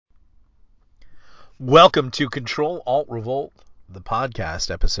Welcome to Control Alt Revolt, the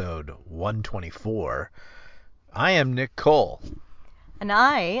podcast, episode 124. I am Nick Cole. And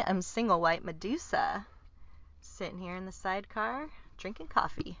I am Single White Medusa, sitting here in the sidecar, drinking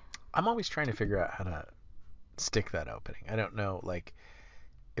coffee. I'm always trying to figure out how to stick that opening. I don't know, like,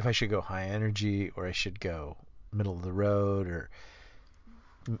 if I should go high energy or I should go middle of the road or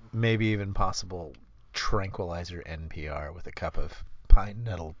maybe even possible tranquilizer NPR with a cup of pine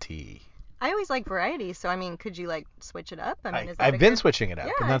nettle tea. I always like variety, so could you switch it up? I've been switching it up,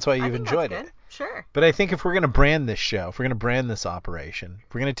 yeah, and that's why I you've think enjoyed that's good. it. Sure. But I think if we're going to brand this show, if we're going to brand this operation,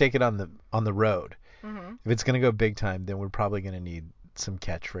 if we're going to take it on the road, if it's going to go big time, then we're probably going to need some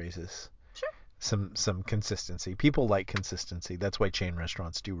catchphrases. Sure. Some consistency. People like consistency. That's why chain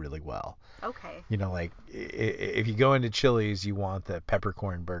restaurants do really well. Okay. You know, like if you go into Chili's, you want the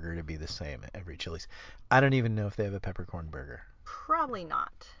peppercorn burger to be the same at every Chili's. I don't even know if they have a peppercorn burger. Probably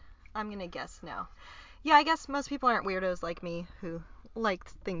not. I'm going to guess no. Yeah, I guess most people aren't weirdos like me who like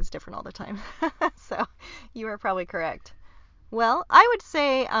things different all the time. So you are probably correct. Well, I would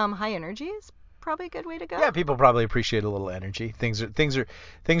say high energy is probably a good way to go. Yeah, people probably appreciate a little energy. Things are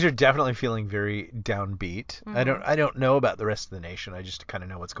definitely feeling very downbeat. I don't know about the rest of the nation. I just kind of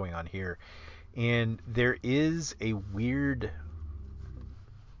know what's going on here. And there is a weird,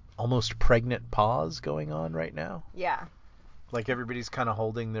 almost pregnant pause going on right now. Yeah. Like everybody's kind of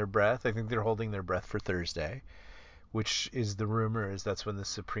holding their breath. I think they're holding their breath for Thursday, which is the rumor is that's when the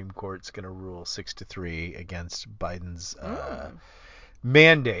Supreme Court's going to rule 6-3 against Biden's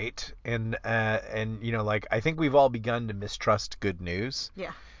mandate. And you know, like I think we've all begun to mistrust good news.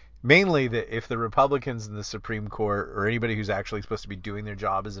 Yeah. Mainly that if the Republicans in the Supreme Court or anybody who's actually supposed to be doing their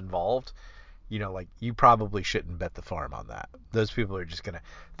job is involved, you know, like you probably shouldn't bet the farm on that. Those people are just gonna.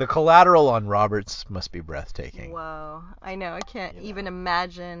 The collateral on Roberts must be breathtaking. Whoa, I know. I can't even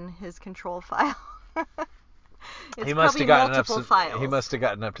imagine his control file. He must have gotten multiple files. He must have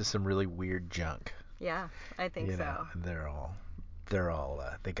gotten up to some really weird junk. Yeah, I think so. And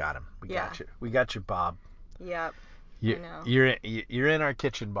they got him. We got you, Bob. Yep. I know. You're in our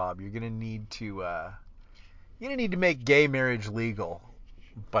kitchen, Bob. You're gonna need to make gay marriage legal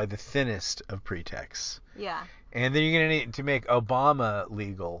by the thinnest of pretexts. Yeah. And then you're going to need to make Obamacare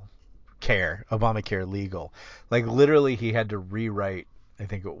legal. Like literally he had to rewrite, I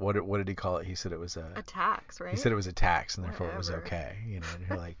think, what did he call it? He said it was a tax, right? He said it was a tax and therefore Whatever. It was okay. You know, and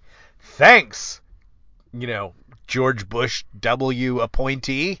you're like, thanks, you know, George Bush W.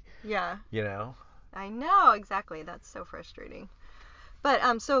 appointee. Yeah. You know? I know, exactly. That's so frustrating. But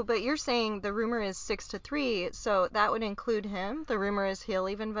but you're saying the rumor is 6-3, so that would include him. The rumor is he'll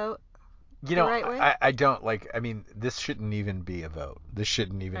even vote. You know, right way? I don't like. I mean, this shouldn't even be a vote. This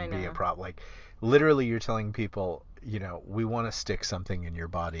shouldn't even be a problem. Like, literally, you're telling people, you know, we want to stick something in your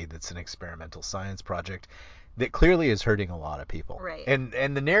body that's an experimental science project that clearly is hurting a lot of people. Right. And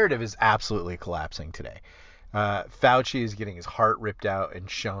the narrative is absolutely collapsing today. Fauci is getting his heart ripped out and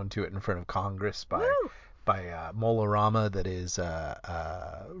shown to it in front of Congress by Molarama, that is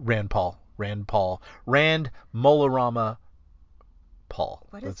Rand Molarama Paul.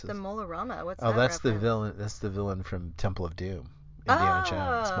 What is the Molarama? What's that? Oh, that's reference? the villain. That's the villain from Temple of Doom. Indiana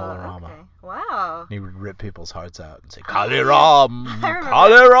Jones, Molarama. Okay. Wow. And he would rip people's hearts out and say, Kali Ram!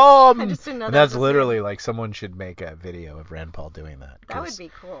 Kali Ram! I just didn't know and that. That's literally like someone should make a video of Rand Paul doing that. That would be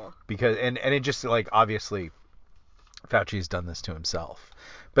cool. Because and it just like obviously Fauci's done this to himself.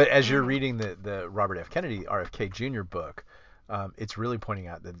 But as you're reading the Robert F. Kennedy RFK Jr. book, it's really pointing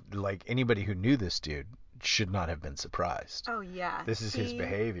out that like anybody who knew this dude should not have been surprised. Oh yeah. This is his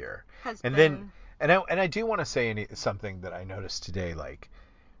behavior. And I do want to say something that I noticed today. Like,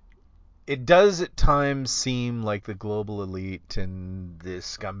 it does at times seem like the global elite and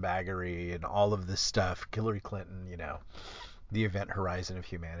this scumbaggery and all of this stuff, Hillary Clinton, you know, the event horizon of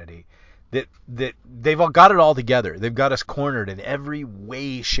humanity, that they've all got it all together. They've got us cornered in every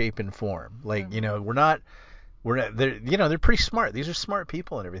way, shape, and form. Like, you know, they're pretty smart. These are smart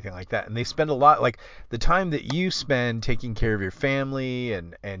people and everything like that. And they spend a lot, like the time that you spend taking care of your family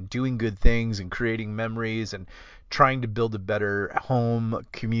and doing good things and creating memories and trying to build a better home,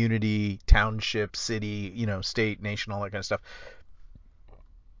 community, township, city, you know, state, nation, all that kind of stuff.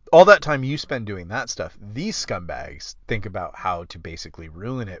 All that time you spend doing that stuff, these scumbags think about how to basically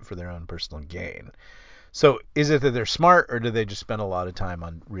ruin it for their own personal gain. So is it that they're smart, or do they just spend a lot of time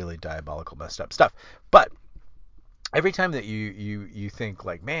on really diabolical, messed up stuff? But every time that you think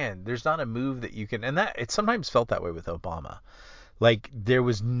like, man, there's not a move that you can, and that it sometimes felt that way with Obama. Like there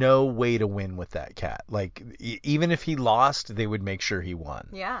was no way to win with that cat. Like even if he lost, they would make sure he won.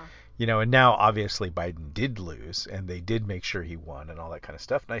 Yeah. You know, and now obviously Biden did lose, and they did make sure he won and all that kind of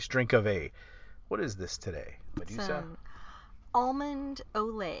stuff. Nice drink of a What is this today? It's Medusa? almond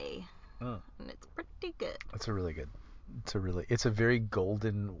Olay, Mm, and it's pretty good. that's a really good. It's a very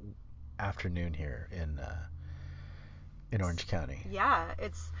golden afternoon here in Orange County. Yeah,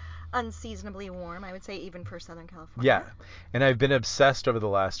 it's unseasonably warm, I would say, even for Southern California. Yeah, and I've been obsessed over the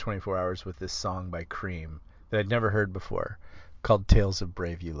last 24 hours with this song by Cream that I'd never heard before, called "Tales of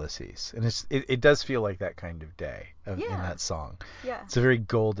Brave Ulysses," and it does feel like that kind of day in that song. Yeah. It's a very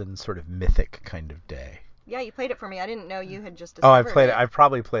golden, sort of mythic kind of day. Yeah, you played it for me. I didn't know you had just Oh, discovered it. I've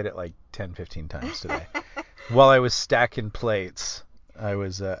probably played it like 10, 15 times today. While I was stacking plates, I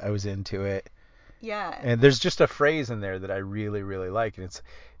was into it. Yeah. And there's just a phrase in there that I really, really like, and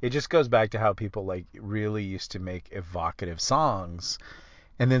it just goes back to how people like really used to make evocative songs,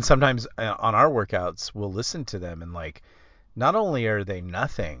 and then sometimes on our workouts we'll listen to them and like not only are they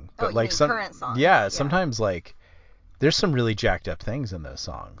nothing, Oh, but you like mean current songs? yeah, sometimes like there's some really jacked up things in those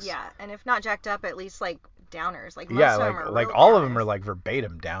songs. Yeah, and if not jacked up, at least like downers. Like most Yeah, of like them are like real all downers. of them are like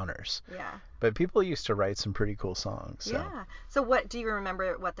verbatim downers. Yeah. But people used to write some pretty cool songs. So. Yeah. So what do you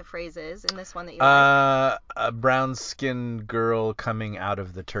remember what the phrase is in this one that you like? A brown-skinned girl coming out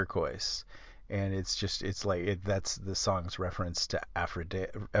of the turquoise, and it's like that's the song's reference to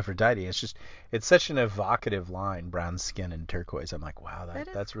Aphrodite. It's such an evocative line, brown skin and turquoise. I'm like, wow,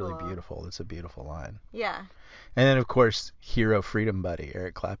 that's really cool. beautiful. It's a beautiful line. Yeah. And then of course, Hero Freedom Buddy,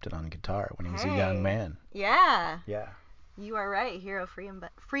 Eric Clapton on guitar when he was a young man. Yeah. Yeah. You are right. Hero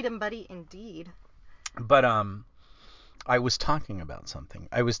Freedom Buddy indeed. But I was talking about something.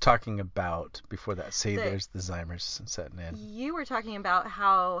 I was talking about, before that, there's the Zymers setting in. You were talking about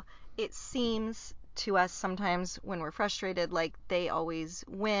how it seems to us sometimes when we're frustrated like they always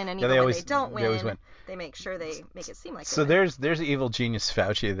win, and even when they don't win, they make sure they make it seem like they win. So there's evil genius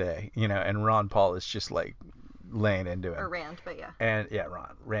Fauci there, and Ron Paul is just like laying into him. Or Rand, but yeah. And yeah,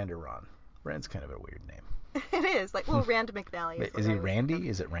 Rand or Ron. Rand's kind of a weird name. It is. Like, well, Rand McNally. Is he Randy?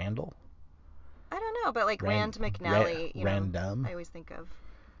 Is it Randall? I don't know, but like Rand McNally, Random. I always think of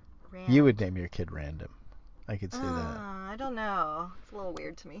Rand. You would name your kid Random. I could say that. I don't know. It's a little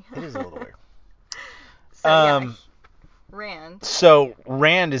weird to me. It is a little weird. So yeah, Rand. So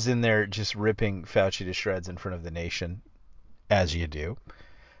Rand is in there just ripping Fauci to shreds in front of the nation, as you do.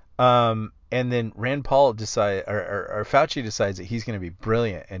 And then Rand Paul or Fauci decides that he's going to be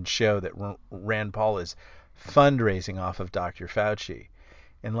brilliant and show that Rand Paul is fundraising off of Dr. Fauci.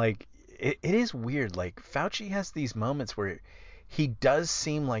 And like, it is weird. Like, Fauci has these moments where he does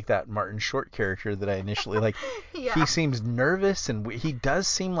seem like that Martin Short character that I initially like. Yeah. He seems nervous, and he does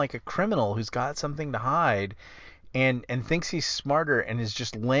seem like a criminal who's got something to hide. And thinks he's smarter and is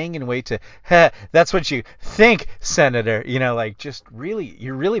just laying in wait to, that's what you think, Senator. Like, just really,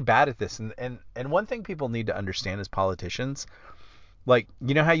 you're really bad at this. And one thing people need to understand as politicians, like,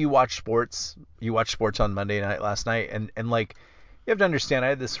 how you watch sports? You watch sports on Monday night last night, and like, you have to understand, I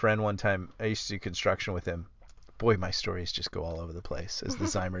had this friend one time, I used to do construction with him. Boy, my stories just go all over the place as the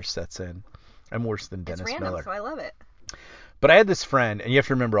Zymers sets in. I'm worse than Dennis It's random, Miller. so I love it. But I had this friend, and you have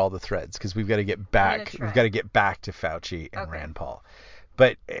to remember all the threads because we've got to get back. We've got to get back to Fauci and Rand Paul.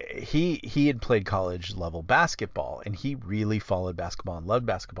 But he had played college level basketball, and he really followed basketball and loved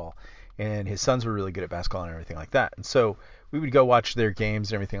basketball. And his sons were really good at basketball and everything like that. And so we would go watch their games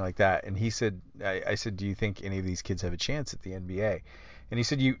and everything like that. And he said, I said, do you think any of these kids have a chance at the NBA? And he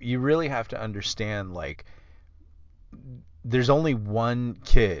said, you really have to understand, like, there's only one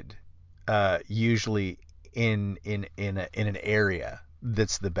kid usually in an area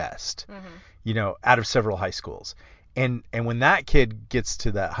that's the best, out of several high schools, and when that kid gets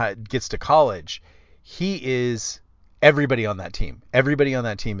to college, he is everybody on that team. Everybody on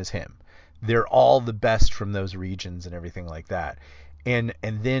that team is him. They're all the best from those regions and everything like that. And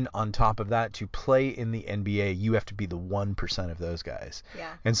then on top of that, to play in the NBA, you have to be the 1% of those guys.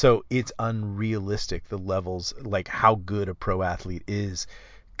 Yeah. And so it's unrealistic, the levels, like how good a pro athlete is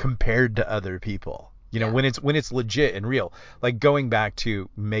compared to other people. When it's legit and real. Like going back to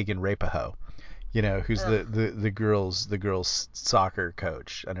Megan Rapinoe, who's the girls soccer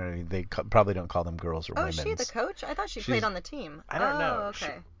coach. I don't know. They probably don't call them girls or women. Oh, is she the coach? I thought she played on the team. I don't know.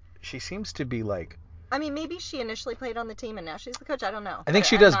 Okay. She seems to be like. I mean, maybe she initially played on the team and now she's the coach. I don't know. I think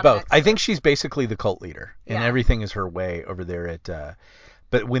she does both. I think she's basically the cult leader, and everything is her way over there at.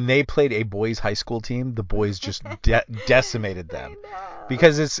 But when they played a boys' high school team, the boys just decimated them. I know.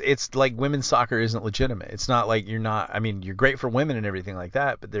 Because it's like women's soccer isn't legitimate. It's not like you're not. I mean, you're great for women and everything like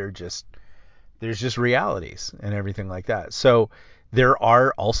that, but there's just realities and everything like that. So there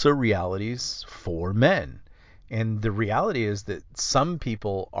are also realities for men, and the reality is that some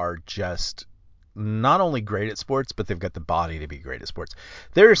people are just not only great at sports, but they've got the body to be great at sports.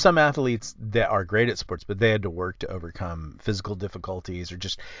 There are some athletes that are great at sports, but they had to work to overcome physical difficulties or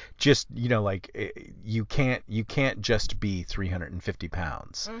just you can't just be 350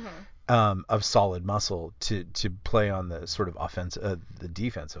 pounds of solid muscle to play on the sort of the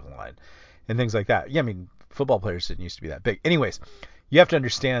defensive line and things like that. Yeah, I mean, football players didn't used to be that big. Anyways, you have to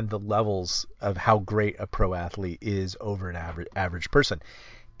understand the levels of how great a pro athlete is over an average person.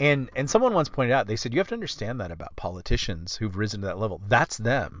 And someone once pointed out, they said, you have to understand that about politicians who've risen to that level. That's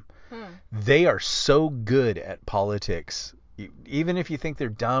them. They are so good at politics, even if you think they're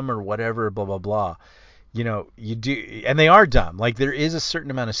dumb or whatever, blah, blah, blah. You do, and they are dumb. Like, there is a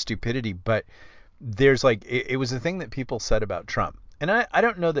certain amount of stupidity, but there's it was a thing that people said about Trump. And I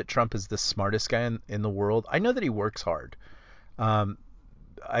don't know that Trump is the smartest guy in the world. I know that he works hard.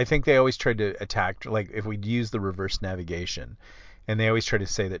 I think they always tried to attack, like, if we'd use the reverse navigation, and they always try to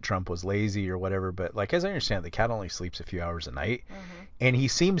say that Trump was lazy or whatever, but like, as I understand, the cat only sleeps a few hours a night, and he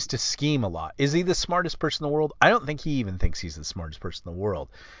seems to scheme a lot. Is he the smartest person in the world? I don't think he even thinks he's the smartest person in the world.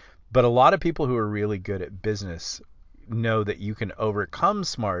 But a lot of people who are really good at business know that you can overcome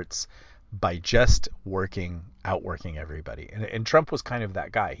smarts by just outworking everybody. And Trump was kind of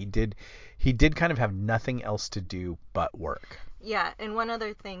that guy. He did kind of have nothing else to do but work. Yeah, and one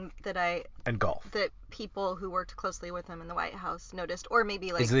other thing and golf, that people who worked closely with him in the White House noticed, or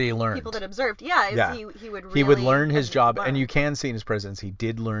maybe like is that he learned. People that observed, he would really learn his job, and you can see in his presidency he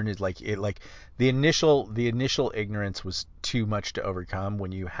did learn his the initial ignorance was too much to overcome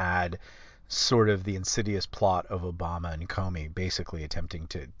when you had sort of the insidious plot of Obama and Comey basically attempting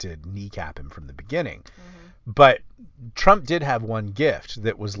to kneecap him from the beginning. But Trump did have one gift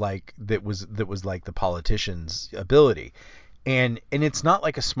that was like the politician's ability. And it's not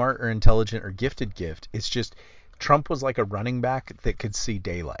like a smart or intelligent or gifted gift. It's just Trump was like a running back that could see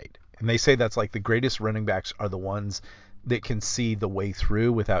daylight. And they say that's like the greatest running backs are the ones that can see the way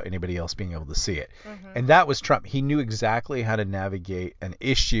through without anybody else being able to see it. And that was Trump. He knew exactly how to navigate an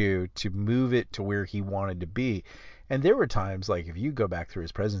issue to move it to where he wanted to be. And there were times, like, if you go back through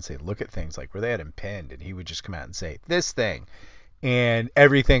his presidency and look at things like where they had him pinned and he would just come out and say this thing, and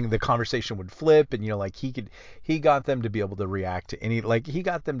everything, the conversation would flip, and he got them to be able to react to he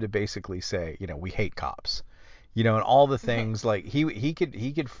got them to basically say, we hate cops, and all the things. Like, he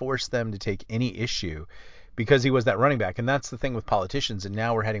could force them to take any issue because he was that running back. And that's the thing with politicians. And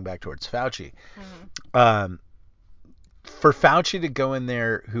now we're heading back towards Fauci. For Fauci to go in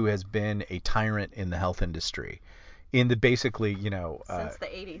there, who has been a tyrant in the health industry, in the basically, since the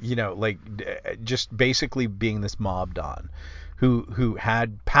 80s, just basically being this mob don, who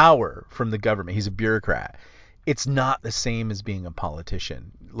had power from the government. He's a bureaucrat. It's not the same as being a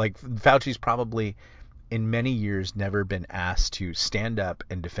politician. Like, Fauci's probably in many years never been asked to stand up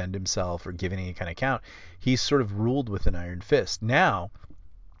and defend himself or give any kind of account. He's sort of ruled with an iron fist. Now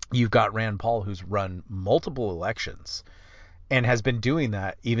you've got Rand Paul, who's run multiple elections and has been doing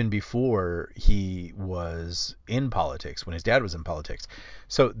that even before he was in politics, when his dad was in politics.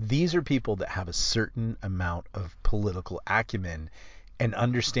 So these are people that have a certain amount of political acumen and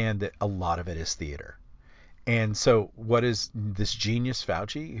understand that a lot of it is theater. And so what is this genius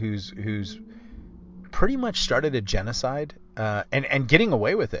Fauci, who's pretty much started a genocide and getting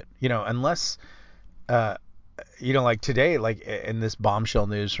away with it, unless, like today, like in this bombshell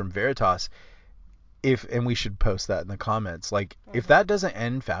news from Veritas, and we should post that in the comments, like, if that doesn't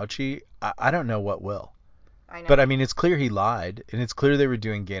end Fauci, I don't know what will. I know. But I mean, it's clear he lied, and it's clear they were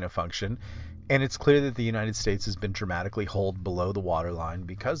doing gain of function, and it's clear that the United States has been dramatically hauled below the waterline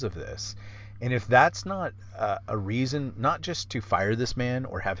because of this. And if that's not a reason, not just to fire this man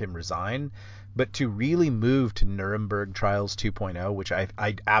or have him resign, but to really move to Nuremberg Trials 2.0, which I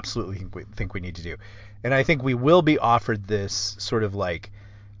absolutely think we need to do. And I think we will be offered this sort of like,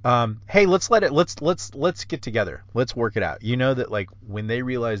 hey, let's get together. Let's work it out. That, like, when they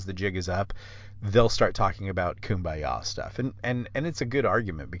realize the jig is up, they'll start talking about kumbaya stuff. And it's a good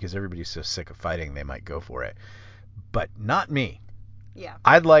argument because everybody's so sick of fighting, they might go for it. But not me. Yeah.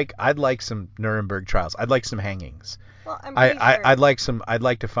 I'd like some Nuremberg trials. I'd like some hangings. Well, I'm pretty sure. I'd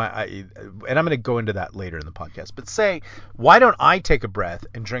like to find, and I'm going to go into that later in the podcast. But why don't I take a breath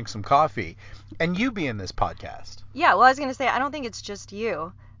and drink some coffee, and you be in this podcast? Yeah. Well, I was going to say, I don't think it's just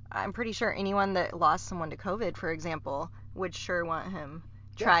you. I'm pretty sure anyone that lost someone to COVID, for example, would sure want him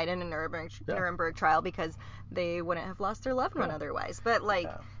tried in a Nuremberg trial because they wouldn't have lost their loved one otherwise. But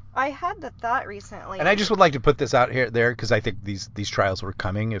I had the thought recently, and I just would like to put this out there because I think these trials were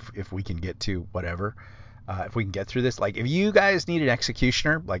coming. If we can get to whatever, if we can get through this, like, if you guys need an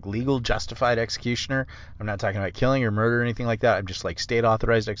executioner, like legal justified executioner, I'm not talking about killing or murder or anything like that. I'm just like state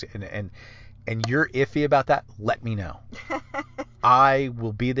authorized and you're iffy about that, let me know. I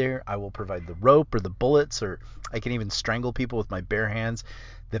will be there. I will provide the rope or the bullets, or I can even strangle people with my bare hands.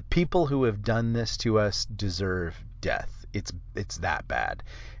 The people who have done this to us deserve death. It's that bad.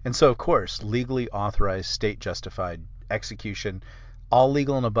 And so, of course, legally authorized, state justified execution, all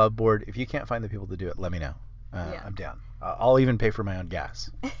legal and above board. If you can't find the people to do it, let me know. Yeah. I'm down. I'll even pay for my own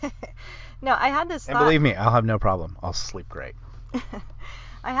gas. No, I had this And thought. believe me, I'll have no problem. I'll sleep great.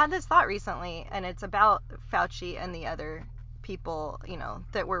 I had this thought recently, and it's about Fauci and the other people,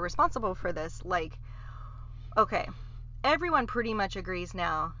 that were responsible for this. Like, okay, everyone pretty much agrees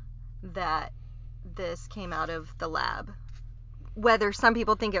now that this came out of the lab. Whether some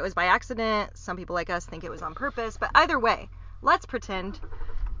people think it was by accident, some people like us think it was on purpose, but either way, let's pretend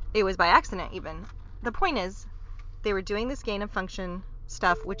it was by accident even. The point is, they were doing this gain of function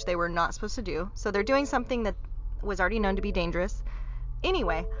stuff, which they were not supposed to do. So they're doing something that was already known to be dangerous.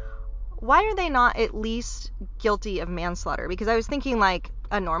 Anyway, why are they not at least guilty of manslaughter? Because I was thinking like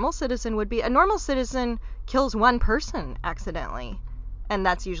a normal citizen would be. A normal citizen kills one person accidentally, and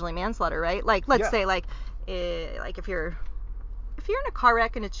that's usually manslaughter, right? Like, let's say like if you're in a car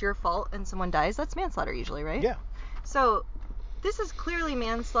wreck and it's your fault and someone dies, that's manslaughter usually, right? Yeah. So this is clearly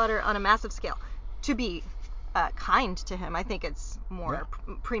manslaughter on a massive scale. To be kind to him, I think it's more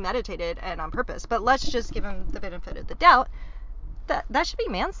premeditated and on purpose. But let's just give him the benefit of the doubt. That should be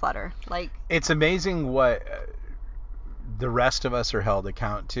manslaughter. Like, it's amazing what the rest of us are held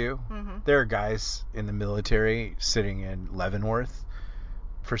account to. Mm-hmm. There are guys in the military sitting in Leavenworth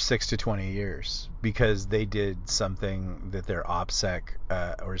for 6 to 20 years because they did something that their OPSEC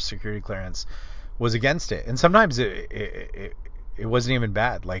or security clearance was against it. And sometimes it wasn't even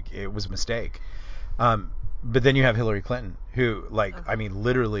bad. Like, it was a mistake. But then you have Hillary Clinton, who, like, I mean,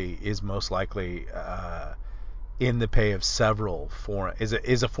 literally is most likely in the pay of several foreign,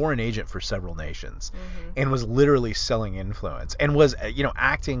 is a foreign agent for several nations, and was literally selling influence, and was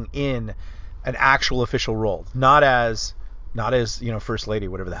acting in an actual official role, not as first lady,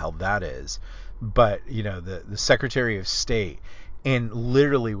 whatever the hell that is, but the Secretary of State, and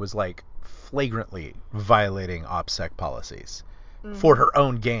literally was like flagrantly violating OPSEC policies for her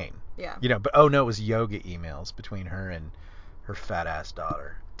own gain. Yeah. But oh no, it was yoga emails between her and her fat ass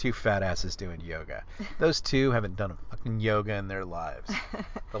daughter. Two fat asses doing yoga. Those two haven't done a fucking yoga in their lives.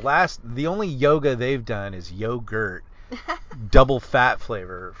 The only yoga they've done is yogurt, double fat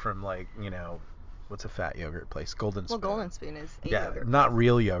flavor from what's a fat yogurt place? Golden Spoon. Well, Golden Spoon is a yogurt. Not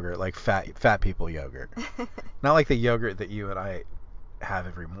real yogurt, like fat people yogurt. Not like the yogurt that you and I have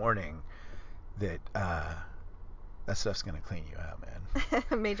every morning. That stuff's gonna clean you out,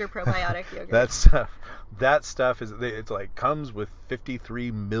 man. Major probiotic yogurt. That stuff it's like comes with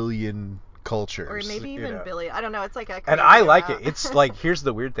 53 million cultures, or maybe even billion. I don't know. It's like a crazy and I like amount. it. It's like, here's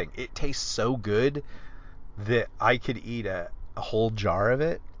the weird thing. It tastes so good that I could eat a whole jar of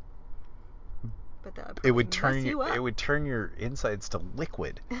it. But that It would turn you up. It would turn your insides to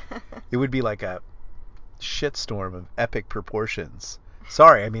liquid. It would be like a shitstorm of epic proportions.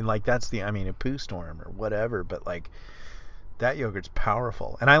 Sorry, I mean, like, a poo storm or whatever, but like, that yogurt's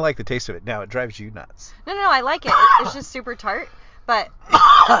powerful, and I like the taste of it. Now, it drives you nuts. No, I like it. It's just super tart, but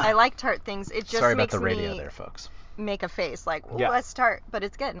I like tart things. It just Sorry about makes the radio me there, folks. make a face like, ooh, Yeah. that's tart, but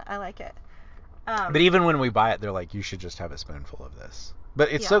it's good. I like it. But even when we buy it, they're like, you should just have a spoonful of this. But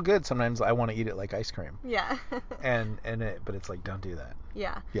it's so good, sometimes I want to eat it like ice cream. Yeah. But it's like, don't do that.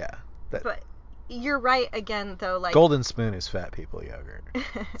 Yeah. Yeah. But you're right again, though. Like, Golden Spoon is fat people yogurt.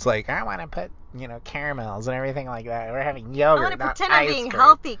 It's like, I want to put caramels and everything like that. We're having yogurt. I want to not pretend I'm ice being cream.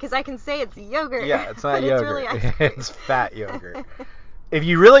 healthy because I can say it's yogurt. Yeah, it's not but yogurt. It's really ice cream. It's fat yogurt. If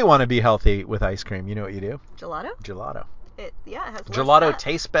you really want to be healthy with ice cream, you know what you do? Gelato? Gelato. It has less Gelato fat.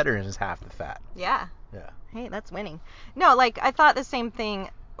 tastes better and is half the fat. Yeah. Yeah. Hey, that's winning. No, like, I thought the same thing,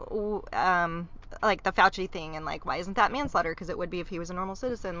 like the Fauci thing, and like, why isn't that manslaughter? Because it would be if he was a normal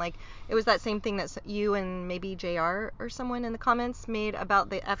citizen. Like, it was that same thing that you and maybe JR or someone in the comments made about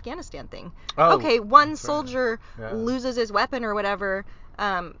the Afghanistan thing. Oh, okay, one that's right. soldier Yeah. loses his weapon or whatever,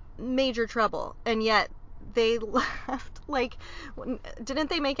 major trouble, and yet they left, like, didn't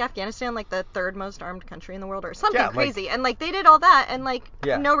they make Afghanistan like the third most armed country in the world or something crazy? And like, they did all that and like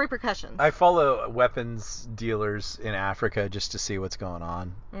no repercussions. I follow weapons dealers in Africa just to see what's going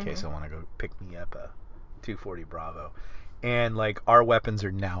on in case I want to go pick me up a 240 Bravo. And like, our weapons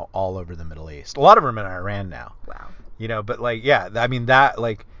are now all over the Middle East. A lot of them in Iran now. Wow. But like, yeah, I mean, that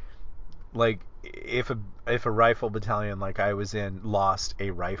like if a rifle battalion like I was in lost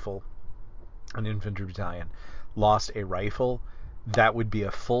a rifle, an infantry battalion lost a rifle, that would be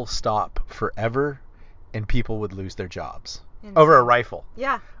a full stop forever, and people would lose their jobs. over a Insane. rifle.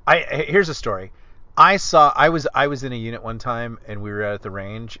 Yeah. Here's a story. I was in a unit one time, and we were out at the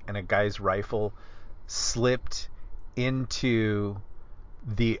range, and a guy's rifle slipped into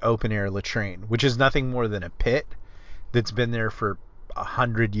the open air latrine, which is nothing more than a pit that's been there for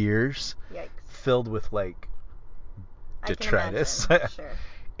 100 years, Yikes. filled with like I can detritus. imagine. Sure.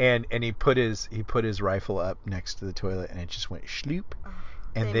 and he put his rifle up next to the toilet, and it just went schloop. Oh,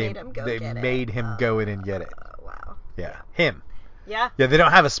 And they made him go they get it. made him go in and get it. Wow. Yeah, him. Yeah. Yeah, they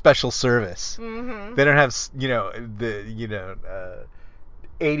don't have a special service. Mm-hmm. They don't have, the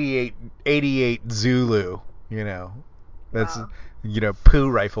 88 Zulu, That's Wow. poo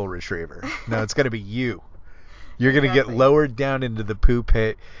rifle retriever. No, it's going to be you. You're going to get Exactly. lowered down into the poo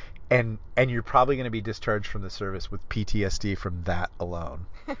pit, and you're probably going to be discharged from the service with PTSD from that alone.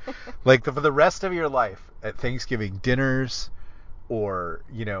 Like for the rest of your life at Thanksgiving dinners, or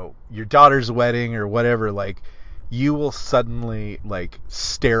your daughter's wedding or whatever, like you will suddenly like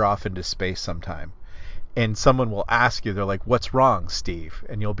stare off into space sometime, and someone will ask you, they're like, "What's wrong, Steve?"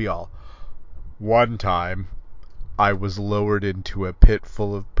 And you'll be all, "One time I was lowered into a pit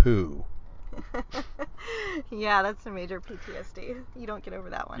full of poo." Yeah, that's a major PTSD. You don't get over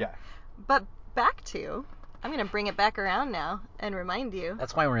that one. Yeah. But I'm going to bring it back around now and remind you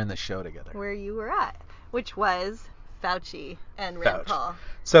That's why we're in the show together. where you were at, which was Fauci and Rand Paul.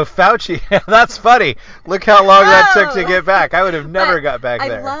 So Fauci, that's funny. Look how long that took to get back. I would have never got back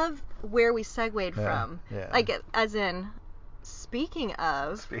there. I love where we segued from. Yeah. Like, as in, speaking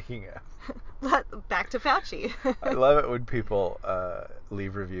of, back to Fauci. I love it when people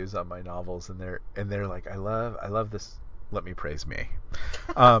leave reviews on my novels, and they're like, I love this. Let me praise me.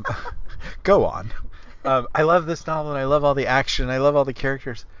 Go on. I love this novel, and I love all the action. I love all the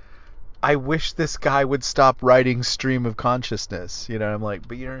characters. I wish this guy would stop writing stream of consciousness. I'm like,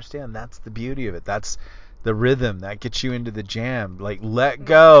 but you don't understand. That's the beauty of it. That's the rhythm that gets you into the jam. Like, let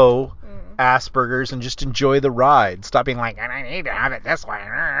go, Asperger's, and just enjoy the ride. Stop being like, and I need to have it this way.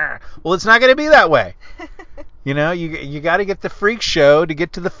 Well, it's not going to be that way. You got to get the freak show to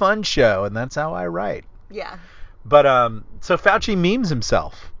get to the fun show, and that's how I write. Yeah. But so Fauci memes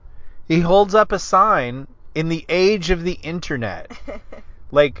himself. He holds up a sign in the age of the internet.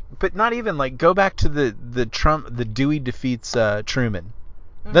 Like, but not even like, go back to the Dewey defeats Truman.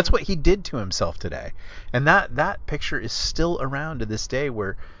 Mm-hmm. That's what he did to himself today. And that picture is still around to this day,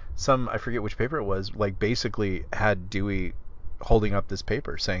 where I forget which paper it was, like basically had Dewey holding up this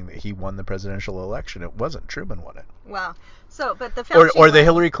paper saying that he won the presidential election. It wasn't. Truman won it. Wow. So, but the Fauci or the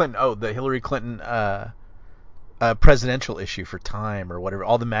Hillary Clinton presidential issue for Time or whatever,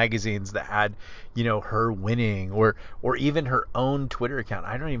 all the magazines that had her winning, or even her own Twitter account.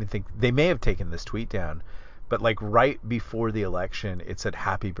 I don't even think they may have taken this tweet down, but like right before the election it said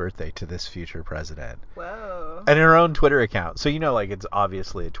happy birthday to this future president. Whoa. And her own Twitter account. So like it's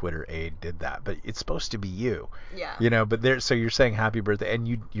obviously a Twitter aide did that, but it's supposed to be you. Yeah. But so you're saying happy birthday,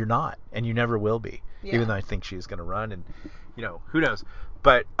 and you're not, and you never will be. Yeah. Even though I think she's going to run, and who knows.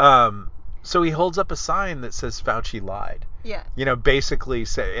 But so he holds up a sign that says Fauci lied. Yeah. Basically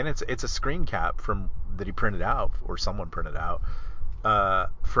say, and it's a screen cap that he printed out, or someone printed out,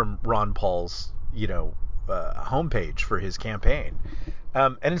 from Ron Paul's homepage for his campaign.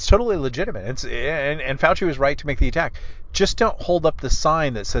 And it's totally legitimate. And Fauci was right to make the attack. Just don't hold up the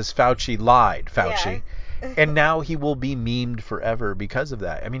sign that says Fauci lied, Fauci. Yeah. And now he will be memed forever because of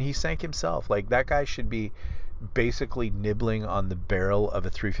that. I mean, he sank himself. Like, that guy should be basically nibbling on the barrel of a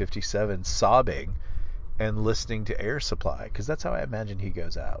 357, sobbing and listening to Air Supply, because that's how I imagine he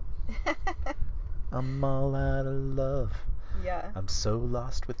goes out. I'm all out of love. Yeah. I'm so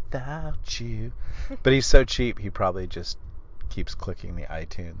lost without you. But he's so cheap, he probably just keeps clicking the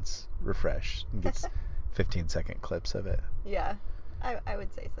iTunes refresh and gets 15-second clips of it. Yeah, I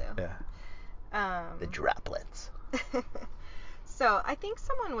would say so. Yeah. The droplets. So I think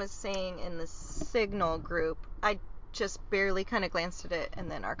someone was saying in the Signal group, I just barely kind of glanced at it and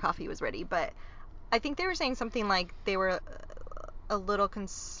then our coffee was ready, but I think they were saying something like they were a little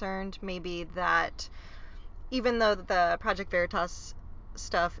concerned maybe that even though the Project Veritas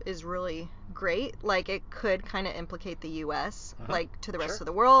stuff is really great, like it could kind of implicate the U.S. Like to the rest of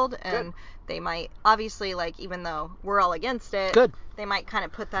the world, and they might obviously, like, even though we're all against it, they might kind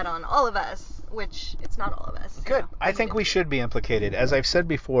of put that on all of us, which it's not all of us. Good. I think we should be implicated. As I've said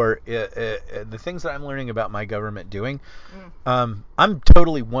before, the things that I'm learning about my government doing, I'm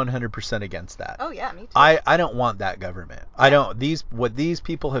totally 100% against that. Oh yeah, me too. I don't want that government. Yeah. I don't. What these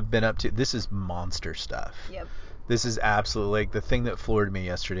people have been up to, this is monster stuff. Yep. This is absolutely, like, the thing that floored me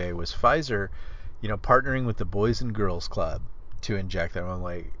yesterday was Pfizer, partnering with the Boys and Girls Club to inject them. I'm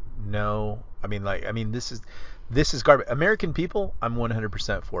like, no, This is garbage. American people, I'm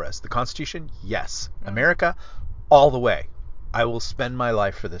 100% for us. The Constitution, yes. Mm-hmm. America, all the way. I will spend my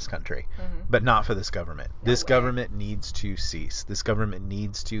life for this country, Mm-hmm. but not for this government. No This way. government needs to cease. This government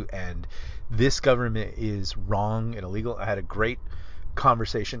needs to end. This government is wrong and illegal. I had a great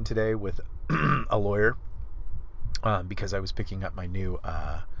conversation today with a lawyer because I was picking up my new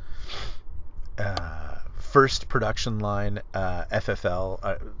first production line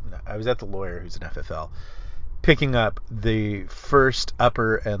FFL. I was at the lawyer who's an FFL, picking up the first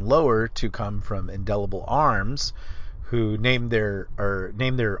upper and lower to come from Indelible Arms, who named their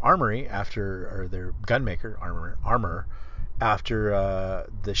armory after, or their gunmaker armor after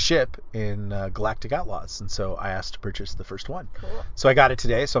the ship in Galactic Outlaws. And so I asked to purchase the first one. Cool. So I got it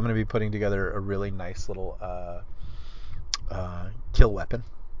today. So I'm going to be putting together a really nice little kill weapon.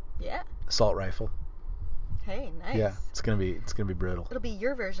 Yeah. Assault rifle. Hey, nice. Yeah, it's gonna be brutal. It'll be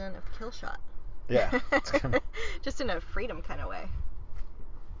your version of kill shot. Yeah, it's gonna... just in a freedom kind of way.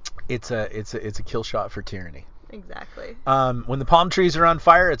 It's a kill shot for tyranny. Exactly. When the palm trees are on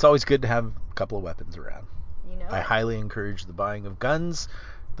fire, it's always good to have a couple of weapons around. You know. I highly encourage the buying of guns,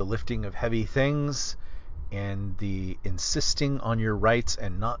 the lifting of heavy things, and the insisting on your rights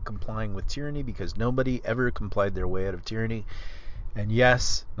and not complying with tyranny, because nobody ever complied their way out of tyranny. And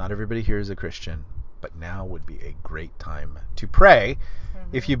yes, not everybody here is a Christian, but now would be a great time to pray.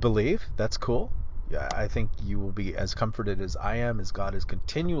 Mm-hmm. If you believe, that's cool. Yeah, I think you will be as comforted as I am, as God has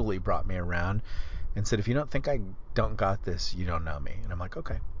continually brought me around and said, if you don't think I don't got this, you don't know me. And I'm like,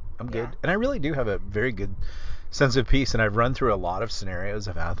 okay, I'm good. And I really do have a very good sense of peace. And I've run through a lot of scenarios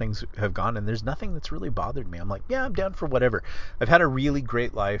of how things have gone, and there's nothing that's really bothered me. I'm like, yeah, I'm down for whatever. I've had a really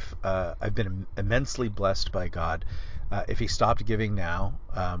great life. I've been immensely blessed by God. If he stopped giving now,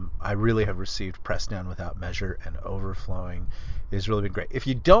 I really have received pressed down without measure and overflowing. It's really been great. If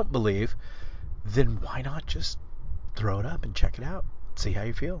you don't believe, then why not just throw it up and check it out? See how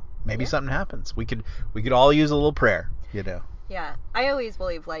you feel. Maybe something happens. We could all use a little prayer, you know. Yeah, I always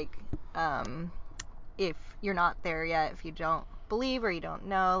believe, like, if you're not there yet, if you don't believe or you don't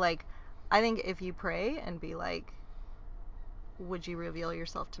know, like, I think if you pray and be like, would you reveal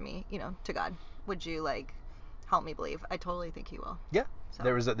yourself to me, to God? Would you, like, help me believe? I totally think he will. Yeah. So.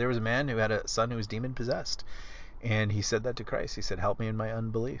 There was a man who had a son who was demon possessed, and he said that to Christ. He said, help me in my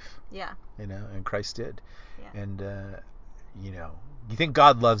unbelief. Yeah. And Christ did. Yeah. And you think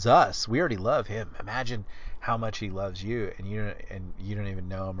God loves us? We already love him. Imagine how much he loves you, and you don't even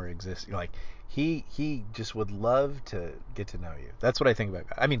know him or exist. Like, he just would love to get to know you. That's what I think about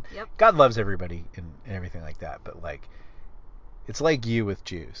God. I mean, God loves everybody and everything like that, but like, it's like you with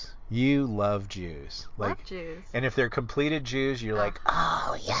Jews. You love Jews. Like, love Jews. And if they're completed Jews, you're like,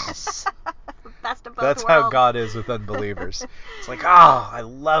 oh yes. Best of both That's worlds. how God is with unbelievers. It's like, oh, I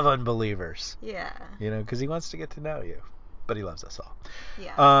love unbelievers. Yeah. Because he wants to get to know you, but he loves us all.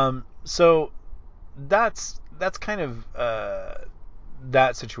 Yeah. So that's kind of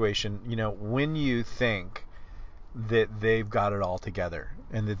that situation. When you think that they've got it all together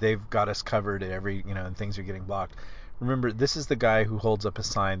and that they've got us covered at every, and things are getting blocked. Remember, this is the guy who holds up a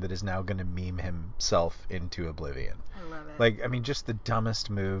sign that is now going to meme himself into oblivion. I love it. Like, I mean, just the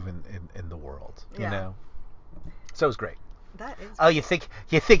dumbest move in the world, you know? So it was great. That is great. Oh, you think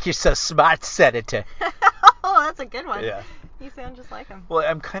you're so smart, Senator. Oh, that's a good one. Yeah. You sound just like him. Well,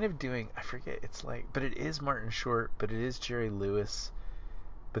 I'm kind of doing, I forget, it's like, but it is Martin Short, but it is Jerry Lewis.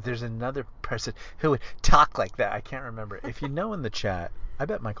 But there's another person who would talk like that. I can't remember. If you know in the chat, I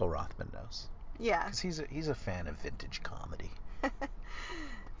bet Michael Rothman knows. Yeah. Because he's a fan of vintage comedy.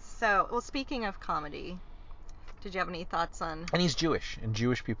 So, well, speaking of comedy, did you have any thoughts on... And he's Jewish, and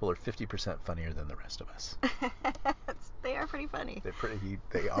Jewish people are 50% funnier than the rest of us. They are pretty funny.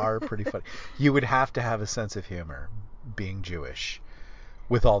 They are pretty funny. You would have to have a sense of humor being Jewish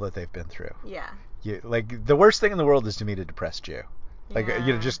with all that they've been through. Yeah. Like, the worst thing in the world is to meet a depressed Jew. Like,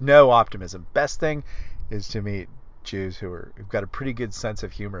 yeah. Just no optimism. Best thing is to meet Jews who've got a pretty good sense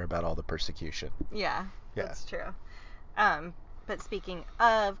of humor about all the persecution. Yeah. That's true. But speaking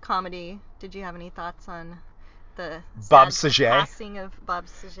of comedy, did you have any thoughts on the Bob Saget. passing of Bob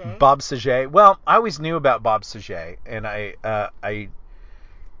Saget? Bob Saget. Well, I always knew about Bob Saget, and I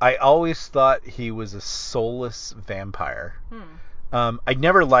always thought he was a soulless vampire. I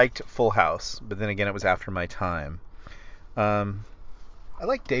never liked Full House, but then again, it was after my time. I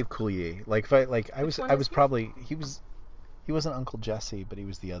like Dave Coulier. I was probably he wasn't Uncle Jesse, but he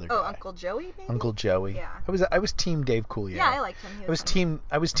was the other guy. Oh, Uncle Joey, maybe? Uncle Joey. Yeah. I was team Dave Coulier. Yeah, I liked him.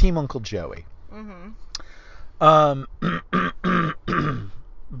 I was team Uncle Joey. Mm-hmm.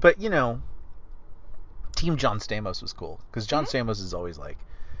 But team John Stamos was cool, because John Stamos is always like,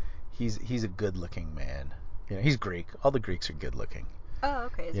 he's a good-looking man. He's Greek. All the Greeks are good-looking. Oh,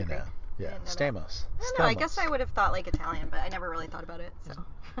 okay. Is he Greek? Yeah. I didn't know that. Stamos. I don't know. I guess I would have thought like Italian, but I never really thought about it. So.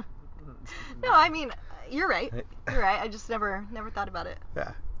 No, I mean, you're right. You're right. I just never thought about it.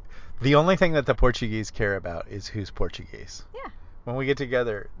 Yeah. The only thing that the Portuguese care about is who's Portuguese. Yeah. When we get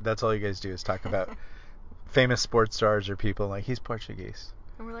together, that's all you guys do is talk about famous sports stars or people like he's Portuguese.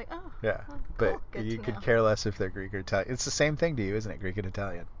 And we're like, oh. Yeah. Well, But cool. Good you to could know. care less if they're Greek or Italian. It's the same thing to you, isn't it? Greek and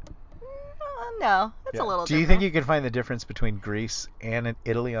Italian. No, it's a little Do you different. think you can find the difference between Greece and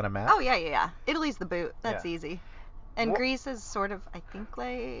Italy on a map? Oh, yeah. Italy's the boot. That's Yeah. easy. And Greece is sort of, I think,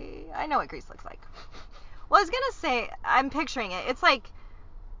 like, I know what Greece looks like. Well, I was going to say, I'm picturing it. It's like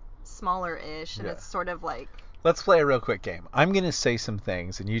smaller-ish, and it's sort of like... Let's play a real quick game. I'm going to say some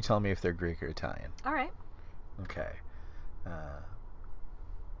things, and you tell me if they're Greek or Italian. All right. Okay.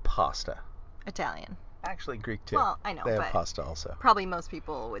 Pasta. Italian. Actually, Greek too. Well, I know, they have but pasta also. Probably most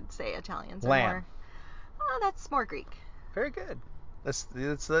people would say Italians Lamb. are more... Oh, that's more Greek. Very good.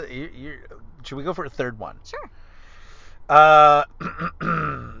 Should we go for a third one? Sure.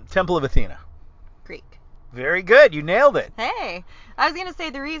 Temple of Athena. Greek. Very good. You nailed it. Hey, I was going to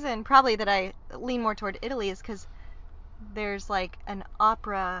say the reason probably that I lean more toward Italy is because there's like an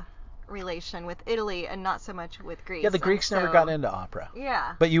opera relation with Italy and not so much with Greece. Yeah, the Greeks never got into opera.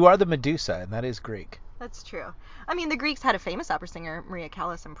 Yeah. But you are the Medusa, and that is Greek. That's true. I mean, the Greeks had a famous opera singer, Maria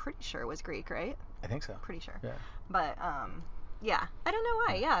Callas, I'm pretty sure was Greek, right? I think so. Pretty sure. Yeah. But, yeah. I don't know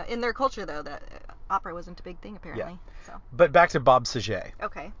why, yeah. In their culture, though, that opera wasn't a big thing, apparently. Yeah. So. But back to Bob Saget.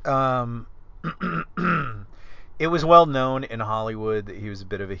 Okay. It was well known in Hollywood that he was a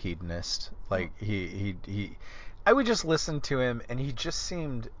bit of a hedonist. Like I would just listen to him, and he just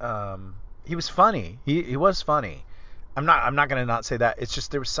seemed he was funny. He was funny. I'm not gonna not say that. It's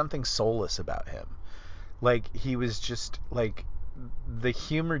just there was something soulless about him. Like he was just like the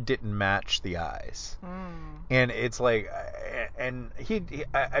humor didn't match the eyes. And it's like, and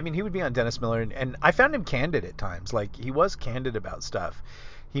I mean, he would be on Dennis Miller, and I found him candid at times. Like he was candid about stuff.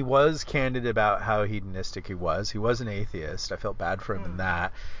 He was candid about how hedonistic he was. He was an atheist. I felt bad for him in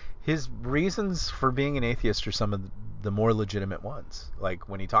that. His reasons for being an atheist are some of the more legitimate ones. Like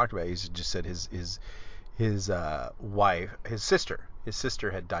when he talked about it, he just said his wife, his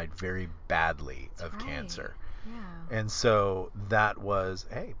sister had died very badly of cancer. Yeah. And so that was,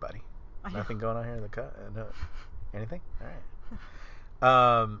 hey, buddy, nothing going on here in the cut? No, anything? All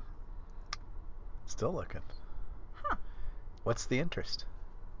right. Still looking. Huh. What's the interest?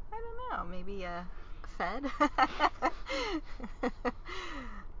 I don't know. Maybe Fed.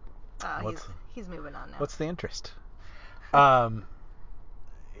 Oh, he's moving on now. What's the interest?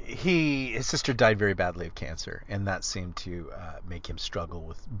 His sister died very badly of cancer, and that seemed to make him struggle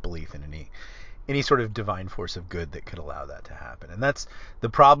with belief in any sort of divine force of good that could allow that to happen. And that's the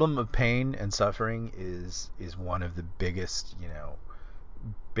problem of pain and suffering is one of the biggest,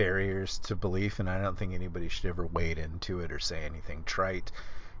 barriers to belief, and I don't think anybody should ever wade into it or say anything trite,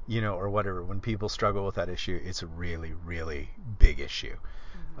 or whatever. When people struggle with that issue, it's a really, really big issue.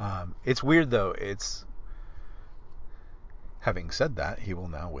 It's weird though. Having said that, he will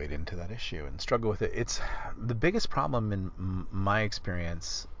now wade into that issue and struggle with it. It's the biggest problem in my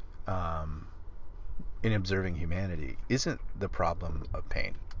experience in observing humanity isn't the problem of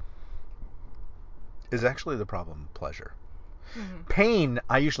pain. Is actually the problem of pleasure. Pain,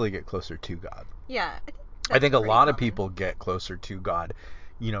 I usually get closer to God. Yeah. I think a lot of people get closer to God,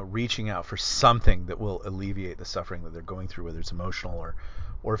 reaching out for something that will alleviate the suffering that they're going through, whether it's emotional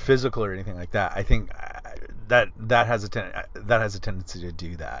or physical or anything like that. I think that has a tendency to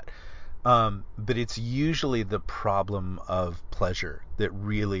do that. But it's usually the problem of pleasure that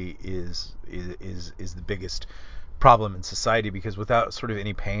really is the biggest problem in society, because without sort of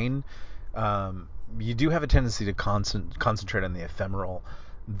any pain, you do have a tendency to concentrate on the ephemeral,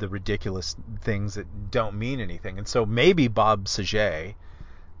 the ridiculous things that don't mean anything. And so maybe Bob Saget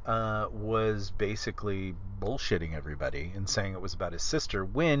was basically bullshitting everybody and saying it was about his sister,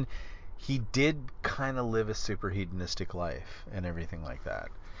 when he did kind of live a super hedonistic life and everything like that.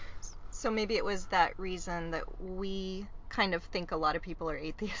 So maybe it was that reason that we kind of think a lot of people are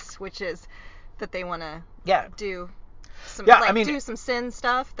atheists, which is that they want to do some do some sin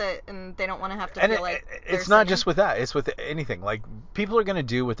stuff and they don't want to have to feel like it's not just with that, it's with anything. Like, people are going to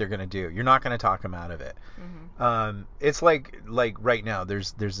do what they're going to do. You're not going to talk them out of it. It's like right now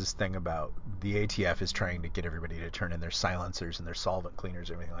there's this thing about the ATF is trying to get everybody to turn in their silencers and their solvent cleaners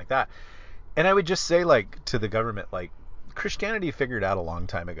and everything like that. And I would just say, like, to the government, like, Christianity figured out a long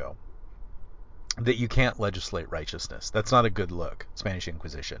time ago that you can't legislate righteousness. That's not a good look. Spanish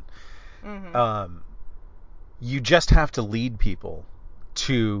Inquisition. You just have to lead people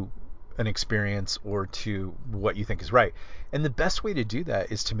to an experience or to what you think is right. And the best way to do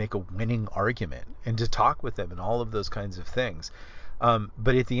that is to make a winning argument and to talk with them and all of those kinds of things.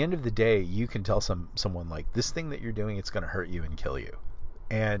 But at the end of the day, you can tell someone like, this thing that you're doing, it's going to hurt you and kill you.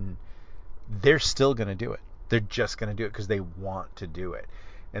 And they're still going to do it. They're just going to do it because they want to do it.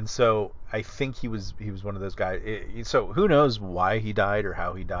 And so I think he was one of those guys. So who knows why he died or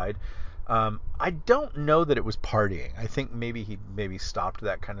how he died. I don't know that it was partying. I think maybe he stopped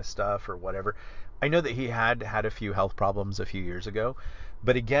that kind of stuff or whatever. I know that he had a few health problems a few years ago.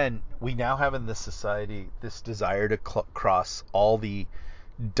 But again, we now have in this society this desire to cross all the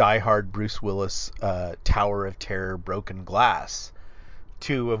diehard Bruce Willis Tower of Terror broken glass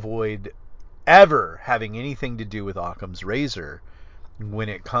to avoid ever having anything to do with Occam's razor when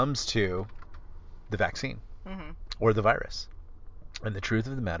it comes to the vaccine or the virus. And the truth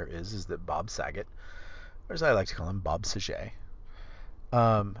of the matter is that Bob Saget, or as I like to call him, Bob Saget,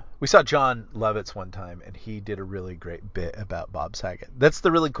 we saw John Lovitz one time, and he did a really great bit about Bob Saget. That's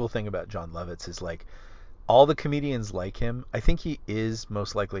the really cool thing about John Lovitz is like all the comedians like him. I think he is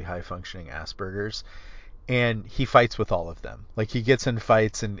most likely high functioning Asperger's, and he fights with all of them. Like he gets in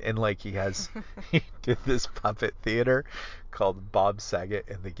fights and like he did this puppet theater called Bob Saget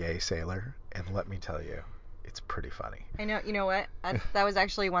and the Gay Sailor, and let me tell you, it's pretty funny. I know. You know what? That was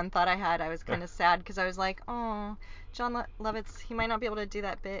actually one thought I had. I was kind of sad because I was like, oh, John Lovitz, he might not be able to do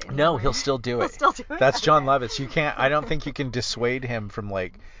that bit anymore. No, he'll still do it. He'll still do it. That's John Lovitz. You can't. I don't think you can dissuade him from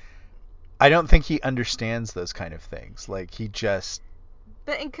like. I don't think he understands those kind of things. Like he just.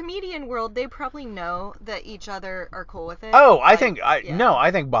 But in comedian world, they probably know that each other are cool with it. Oh, I like, think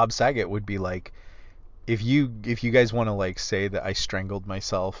I think Bob Saget would be like, if you guys want to like say that I strangled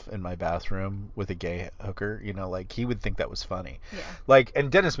myself in my bathroom with a gay hooker, you know, like he would think that was funny. Yeah. Like,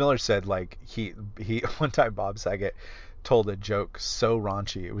 and Dennis Miller said like he one time Bob Saget told a joke so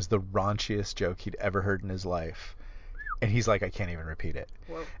raunchy, it was the raunchiest joke he'd ever heard in his life. And he's like, I can't even repeat it.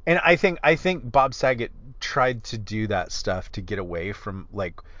 Whoa. And I think Bob Saget tried to do that stuff to get away from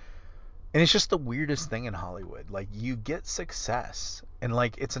like, and it's just the weirdest thing in Hollywood. Like you get success, and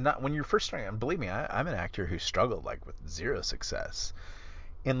like it's not when you're first starting. And believe me, I'm an actor who struggled like with zero success,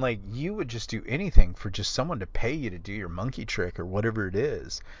 and like you would just do anything for just someone to pay you to do your monkey trick or whatever it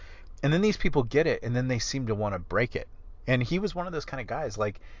is. And then these people get it, and then they seem to want to break it. And he was one of those kind of guys.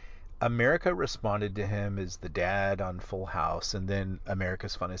 Like America responded to him as the dad on Full House, and then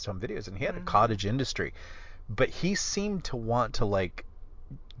America's Funniest Home Videos, and he had a cottage industry, but he seemed to want to like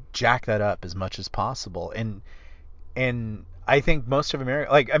jack that up as much as possible. And I think most of America,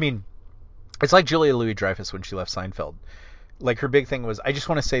 like, I mean, it's like Julia Louis-Dreyfus when she left Seinfeld. Like her big thing was, I just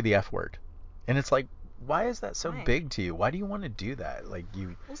want to say the F word. And it's like, why is that so big to you? Why do you want to do that? Like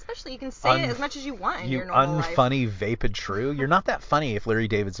you. Well, especially you can say it as much as you want in you your normal life. unfunny vapid shrew. You're not that funny if Larry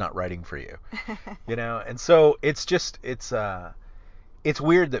David's not writing for you. You know, and so it's just it's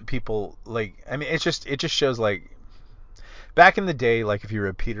weird that people like. I mean, it just shows like. Back in the day, like if you were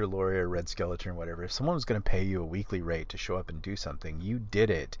a Peter Lorre or Red Skeleton or whatever, if someone was going to pay you a weekly rate to show up and do something, you did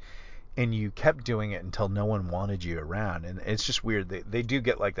it, and you kept doing it until no one wanted you around. And it's just weird. They do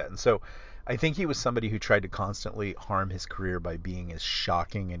get like that. And so I think he was somebody who tried to constantly harm his career by being as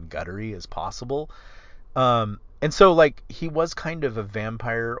shocking and guttery as possible. And so like he was kind of a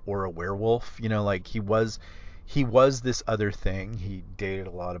vampire or a werewolf, you know, like he was this other thing. He dated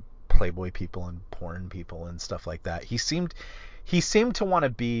a lot of Playboy people and porn people and stuff like that. He seemed to want to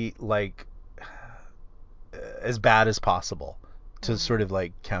be like as bad as possible to sort of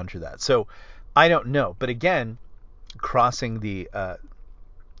like counter that. So I don't know, but again, crossing the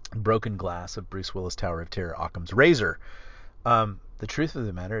broken glass of Bruce Willis Tower of Terror, Occam's razor. The truth of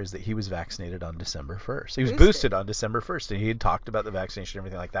the matter is that he was vaccinated on December 1st. He was boosted on December 1st, and he had talked about the vaccination and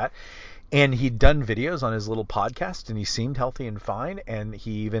everything like that. And he'd done videos on his little podcast, and he seemed healthy and fine. And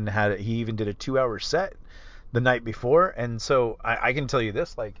he even did a 2-hour set the night before. And so I can tell you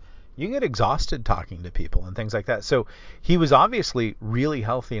this, like you get exhausted talking to people and things like that. So he was obviously really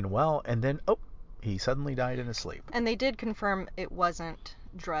healthy and well. And then, he suddenly died in his sleep. And they did confirm it wasn't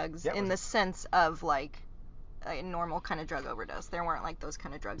drugs in the sense of like a normal kind of drug overdose. There weren't like those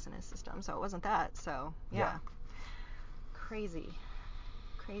kind of drugs in his system, so it wasn't that. So yeah. Crazy.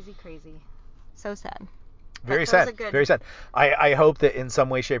 So sad. Very sad. Very sad. I hope that in some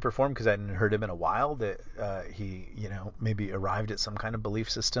way, shape, or form, because I hadn't heard him in a while, that he, you know, maybe arrived at some kind of belief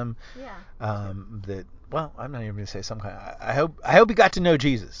system. Yeah. That, well, I'm not even going to say some kind. I hope he got to know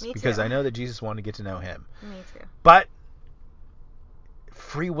Jesus. Me because too. I know that Jesus wanted to get to know him. Me too. But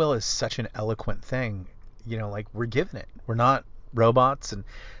free will is such an eloquent thing. You know, like we're given it. We're not robots. And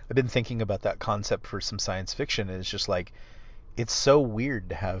I've been thinking about that concept for some science fiction. And it's just like, it's so weird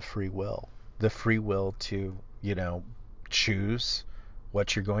to have free will. The free will to, choose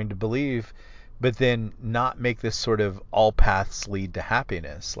what you're going to believe, but then not make this sort of all paths lead to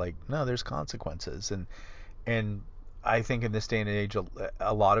happiness. Like, no, there's consequences. And I think in this day and age,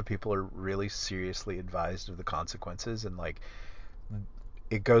 a lot of people are really seriously advised of the consequences. And like,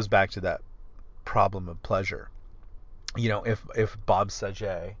 it goes back to that problem of pleasure. If Bob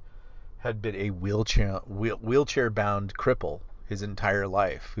Saget had been a wheelchair bound cripple his entire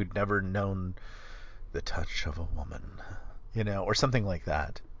life, who'd never known the touch of a woman, or something like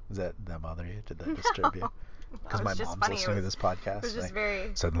that. Does that bother you? Did that disturb you? No. Because It my was just mom's funny. listening to this podcast. It was just I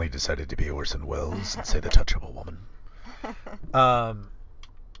very. suddenly decided to be Orson Welles and say the touch of a woman.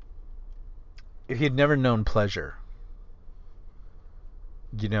 If he had never known pleasure,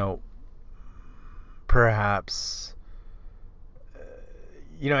 perhaps,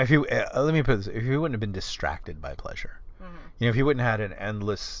 if he, let me put this, if he wouldn't have been distracted by pleasure, if he wouldn't have had an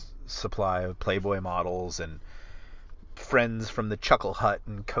endless supply of Playboy models and friends from the Chuckle Hut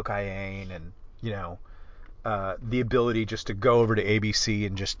and cocaine and, the ability just to go over to ABC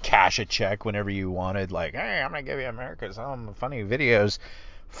and just cash a check whenever you wanted, like, hey, I'm going to give you America's Home Funny Videos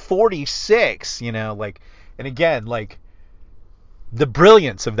 46, and again, like, the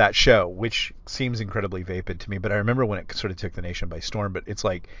brilliance of that show, which seems incredibly vapid to me, but I remember when it sort of took the nation by storm, but it's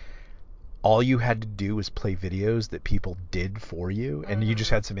like, all you had to do was play videos that people did for you, and you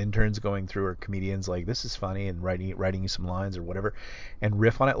just had some interns going through, or comedians like, this is funny, and writing you some lines or whatever, and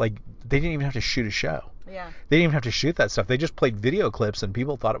riff on it. Like, they didn't even have to shoot a show. Yeah. They didn't even have to shoot that stuff. They just played video clips, and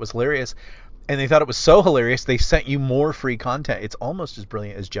people thought it was hilarious. And they thought it was so hilarious, they sent you more free content. It's almost as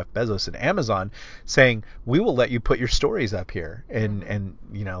brilliant as Jeff Bezos and Amazon saying, we will let you put your stories up here. And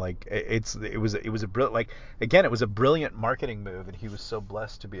like, it was a brilliant, like, again, it was a brilliant marketing move, and he was so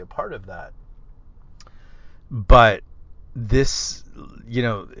blessed to be a part of that. But this,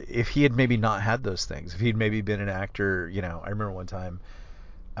 if he had maybe not had those things, if he'd maybe been an actor, I remember one time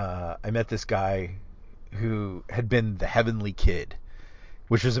I met this guy who had been the Heavenly Kid,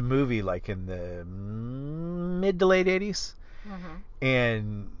 which was a movie like in the mid to late 80s.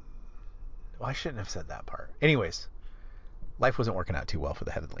 And, well, I shouldn't have said that part. Anyways, life wasn't working out too well for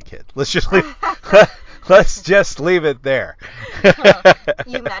the Heavenly Kid. Let's just leave it there.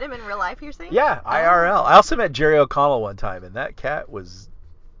 You met him in real life, you're saying? Yeah, IRL. I also met Jerry O'Connell one time, and that cat was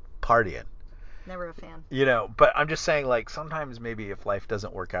partying. Never a fan. But I'm just saying, like, sometimes maybe if life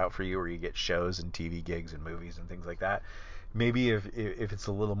doesn't work out for you, or you get shows and TV gigs and movies and things like that, maybe if it's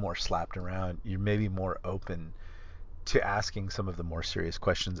a little more slapped around, you're maybe more open to asking some of the more serious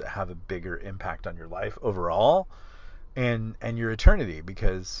questions that have a bigger impact on your life overall and your eternity,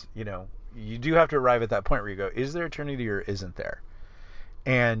 because you do have to arrive at that point where you go, is there eternity or isn't there?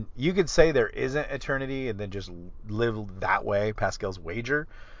 And you could say there isn't eternity and then just live that way. Pascal's wager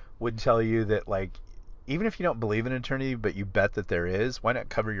would tell you that, like, even if you don't believe in eternity but you bet that there is, why not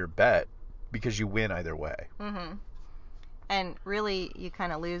cover your bet, because you win either way. And really, you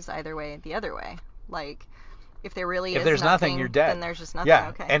kind of lose either way, the other way. Like, if there really If is there's nothing, you're dead. Then there's just nothing.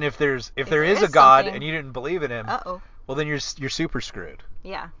 Yeah. Okay. And if there is a God and you didn't believe in him, well, then you're super screwed.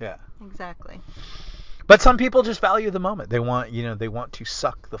 Yeah. Yeah. Exactly. But some people just value the moment. They want to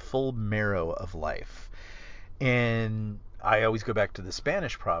suck the full marrow of life. And I always go back to the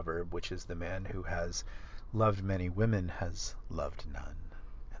Spanish proverb, which is, the man who has loved many women has loved none,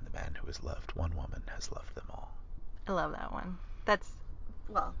 and the man who has loved one woman has loved them all. I love that one. That's,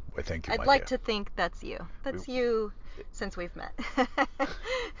 well, Well, thank you, I'd like to think that's you. That's you since we've met.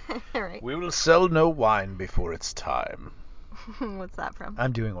 All right. We will sell no wine before it's time. What's that from?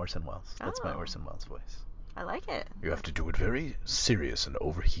 I'm doing Orson Welles. That's my Orson Welles voice. I like it. You have to do it very serious and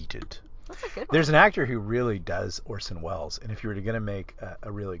overheated. That's a good one. There's an actor who really does Orson Welles, and if you were going to make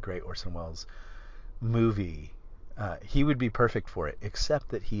a really great Orson Welles movie, he would be perfect for it, except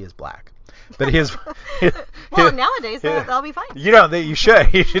that he is black. But he is. Well, nowadays that'll be fine. You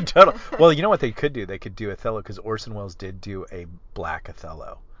should totally. Well, you know what they could do? They could do Othello, because Orson Welles did do a black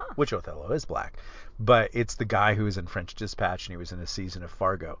Othello, which Othello is black, but it's the guy who was in French Dispatch and he was in a season of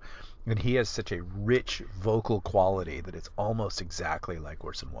Fargo, and he has such a rich vocal quality that it's almost exactly like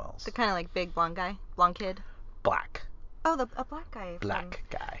Orson Welles. The kind of like big blonde guy, blonde kid. Black. Oh, a black guy. Black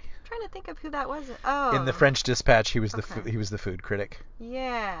guy. I'm trying to think of who that was. Oh. In the French Dispatch, he was the food critic.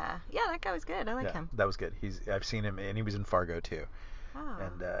 Yeah, that guy was good. I like him. That was good. I've seen him, and he was in Fargo too. Oh.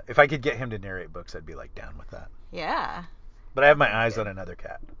 And if I could get him to narrate books, I'd be like down with that. Yeah. But I have my eyes on another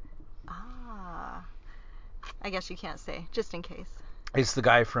cat. Ah. I guess you can't say, just in case. It's the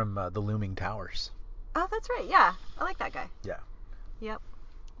guy from The Looming Towers. Oh, that's right. Yeah, I like that guy. Yeah. Yep.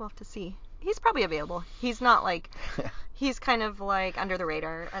 We'll have to see. He's probably available. He's not like He's kind of like under the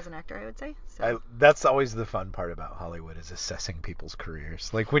radar as an actor, I would say. So. That's always the fun part about Hollywood is assessing people's careers.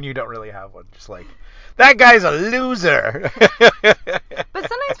 Like when you don't really have one, just like that guy's a loser. But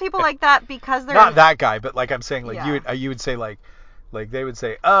sometimes people like that because they're not that guy, but like I'm saying, like Yeah. you would say like they would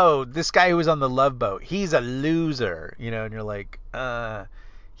say, oh, this guy who was on the Love Boat, he's a loser, you know, and you're like,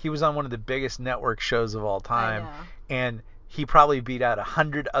 he was on one of the biggest network shows of all I time, know. and he probably beat out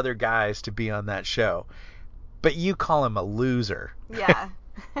 100 other guys to be on that show. But you call him a loser. Yeah.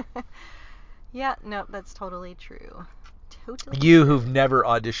 Yeah, no, that's totally true. Totally You true. who've never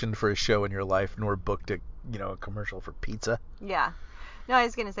auditioned for a show in your life nor booked a commercial for pizza. Yeah. No, I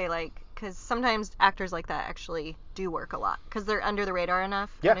was going to say, like, because sometimes actors like that actually do work a lot because they're under the radar enough.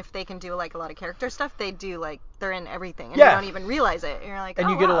 Yeah. And if they can do, like, a lot of character stuff, they do, like, they're in everything. And Yeah. you don't even realize it. And you're like, And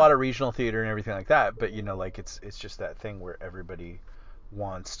oh, you get a wow. lot of regional theater and everything like that, but like it's just that thing where everybody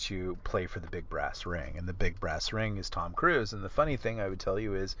wants to play for the big brass ring, and the big brass ring is Tom Cruise. And the funny thing I would tell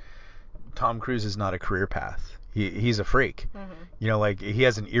you is Tom Cruise is not a career path. He's a freak. Mm-hmm. Like he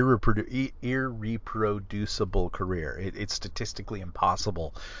has an irreproducible career. It's statistically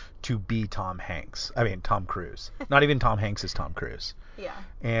impossible to be Tom Cruise. Not even Tom Hanks is Tom Cruise. Yeah.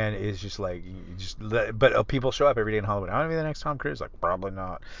 And it's just like but people show up every day in Hollywood. I want to be the next Tom Cruise. Like probably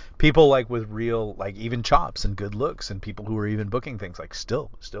not. People like with real like even chops and good looks, and people who are even booking things like still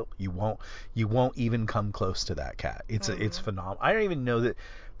you won't even come close to that cat. It's phenomenal. I don't even know that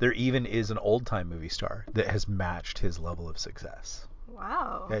there even is an old time movie star that has matched his level of success.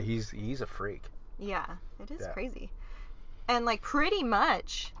 Wow. Yeah, he's a freak. Yeah, it is crazy. And, like, pretty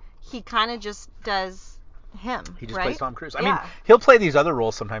much he kind of just does him, He just right? plays Tom Cruise. I Yeah. mean, he'll play these other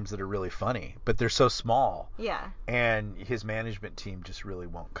roles sometimes that are really funny, but they're so small. Yeah. And his management team just really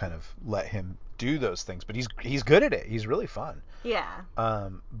won't kind of let him do those things. But he's good at it. He's really fun. Yeah.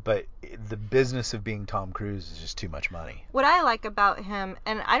 But the business of being Tom Cruise is just too much money. What I like about him,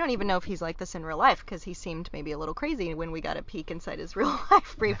 and I don't even know if he's like this in real life because he seemed maybe a little crazy when we got a peek inside his real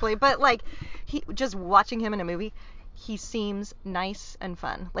life briefly, but like he just watching him in a movie, he seems nice and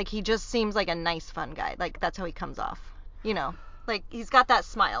fun. Like he just seems like a nice fun guy. Like that's how he comes off. You know, like he's got that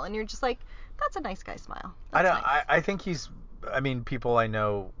smile and you're just like that's a nice guy smile. That's nice. I think people I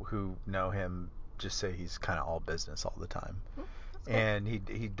know who know him just say he's kind of all business all the time. And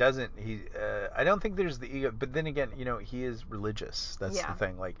he doesn't I don't think there's the ego, but then again, he is religious. That's the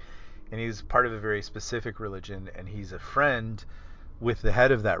thing. Like, and he's part of a very specific religion, and he's a friend with the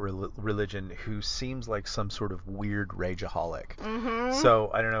head of that religion who seems like some sort of weird rageaholic. Mm-hmm.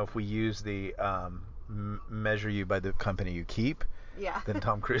 So I don't know if we use the measure you by the company you keep. Yeah. Then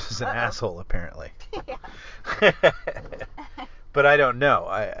Tom Cruise is an asshole apparently. Yeah. But I don't know.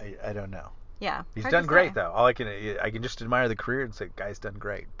 I don't know. Yeah. He's hard done to great say. though. I can just admire the career and say, guy's done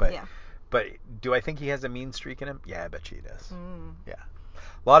great. But Yeah. but do I think he has a mean streak in him? Yeah, I bet you he does. Mm. Yeah.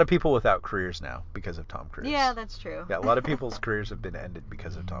 A lot of people without careers now because of Tom Cruise. Yeah, that's true. Yeah, a lot of people's careers have been ended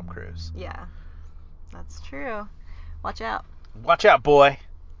because of Tom Cruise. Yeah, that's true. Watch out. Watch out, boy.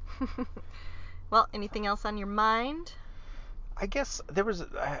 Well, anything else on your mind? I guess there was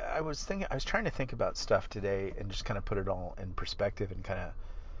I was trying to think about stuff today and just kind of put it all in perspective and kind of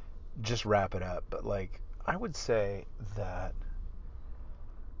just wrap it up. But like I would say that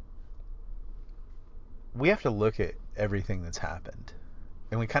we have to look at everything that's happened,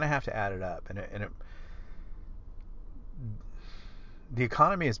 and we kind of have to add it up. The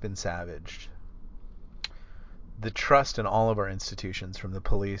economy has been savaged. The trust in all of our institutions, from the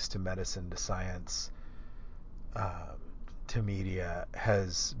police to medicine to science to media,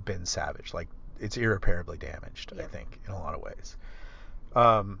 has been savaged. Like it's irreparably damaged. Yep. I think in a lot of ways.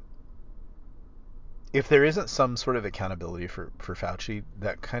 If there isn't some sort of accountability for Fauci,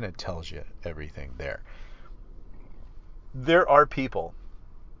 that kind of tells you everything there. There are people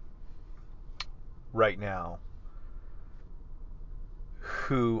right now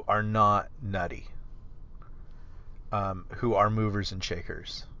who are not nutty, who are movers and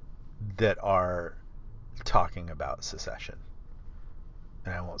shakers, that are talking about secession.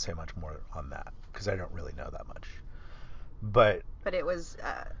 And I won't say much more on that because I don't really know that much. But it was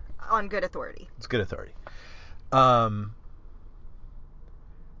on good authority. It's good authority.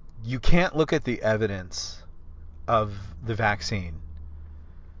 You can't look at the evidence of the vaccine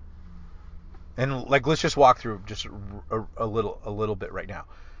and like let's just walk through just a little bit right now.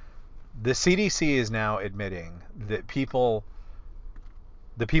 The CDC is now admitting that the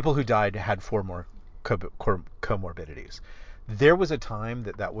people who died had 4 more comorbidities. There was a time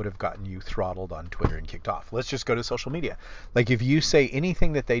that would have gotten you throttled on Twitter and kicked off. Let's just go to social media. Like if you say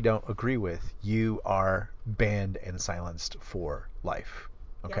anything that they don't agree with, you are banned and silenced for life.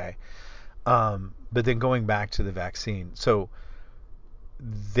 Okay. But then going back to the vaccine, so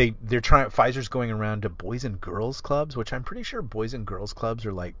they're trying. Pfizer's going around to boys and girls clubs, which I'm pretty sure boys and girls clubs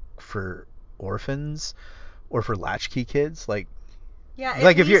are like for orphans or for latchkey kids. Yeah, at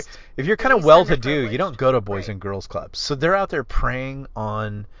Like least if you're at kind of least well-to-do, you don't underprivileged. go to boys Right. and girls clubs. So they're out there preying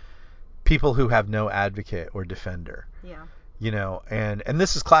on people who have no advocate or defender. Yeah. And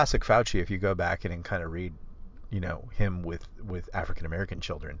this is classic Fauci if you go back and kind of read, him with African American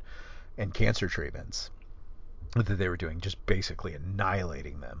children and cancer treatments that they were doing, just basically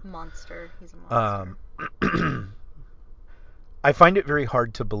annihilating them. Monster. He's a monster. I find it very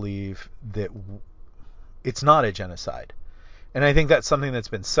hard to believe that it's not a genocide. And I think that's something that's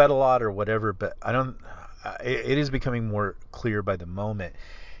been said a lot or whatever, but I don't. It is becoming more clear by the moment,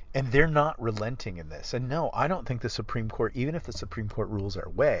 and they're not relenting in this. And no, I don't think the Supreme Court, even if the Supreme Court rules our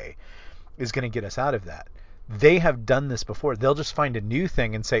way, is going to get us out of that. They have done this before. They'll just find a new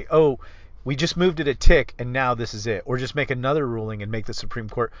thing and say, "Oh, we just moved it a tick, and now this is it," or just make another ruling and make the Supreme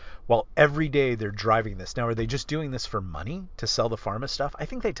Court. While every day they're driving this. Now, are they just doing this for money to sell the pharma stuff? I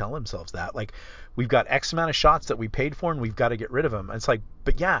think they tell themselves that. Like, we've got X amount of shots that we paid for, and we've got to get rid of them. And it's like,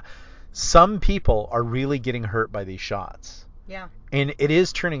 but yeah, some people are really getting hurt by these shots. Yeah. And it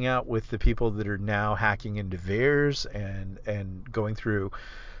is turning out with the people that are now hacking into VAERS and going through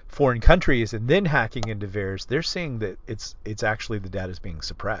foreign countries and then hacking into VAERS. They're seeing that it's actually the data is being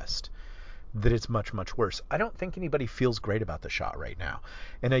suppressed, that it's much, much worse. I don't think anybody feels great about the shot right now.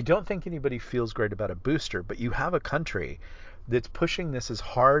 And I don't think anybody feels great about a booster, but you have a country that's pushing this as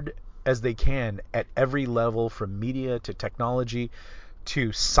hard as they can at every level, from media to technology to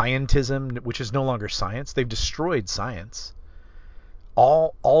scientism, which is no longer science. They've destroyed science.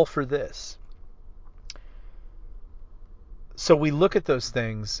 All for this. So we look at those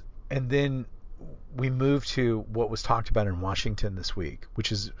things, and then we move to what was talked about in Washington this week,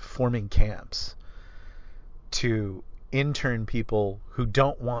 which is forming camps to intern people who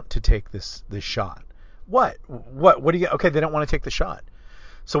don't want to take this shot. What do you? Okay, they don't want to take the shot.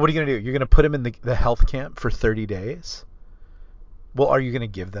 So what are you going to do? You're going to put them in the health camp for 30 days? Well, are you going to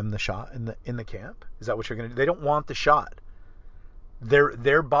give them the shot in the camp? Is that what you're going to do? They don't want the shot.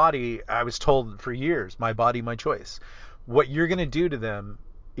 Their body, I was told for years, my body, my choice. What you're going to do to them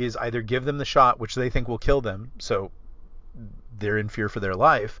is either give them the shot, which they think will kill them, so they're in fear for their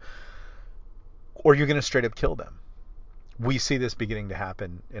life, or you're going to straight up kill them. We see this beginning to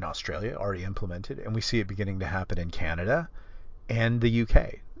happen in Australia, already implemented, and we see it beginning to happen in Canada and the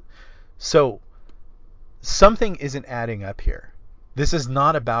UK. So something isn't adding up here. This is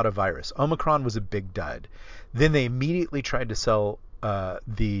not about a virus. Omicron was a big dud. Then they immediately tried to sell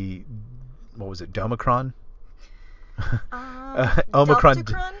the, what was it, Domicron? Omicron,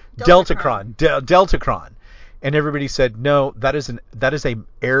 Deltacron. And everybody said, no, that is a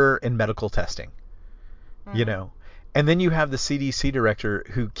error in medical testing. Mm. And then you have the CDC director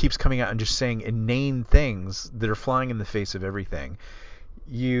who keeps coming out and just saying inane things that are flying in the face of everything.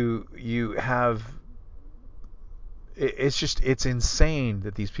 You have, it's insane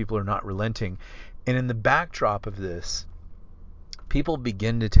that these people are not relenting. And in the backdrop of this, people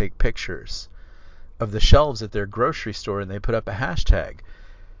begin to take pictures of the shelves at their grocery store, and they put up a hashtag,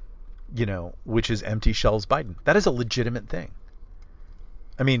 which is empty shelves Biden. That is a legitimate thing.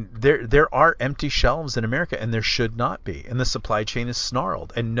 I mean, there are empty shelves in America, and there should not be. And the supply chain is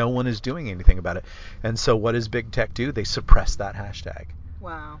snarled, and no one is doing anything about it. And so what does big tech do? They suppress that hashtag.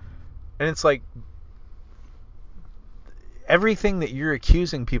 Wow. And it's like, everything that you're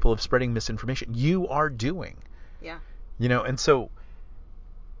accusing people of spreading misinformation, you are doing. Yeah. And so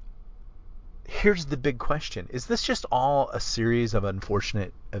here's the big question. Is this just all a series of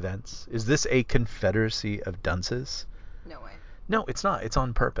unfortunate events? Is this a confederacy of dunces? No way. No, it's not. It's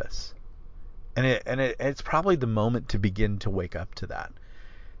on purpose. And it's probably the moment to begin to wake up to that.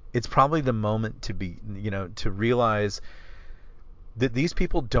 It's probably the moment to realize that these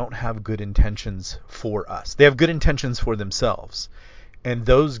people don't have good intentions for us. They have good intentions for themselves. And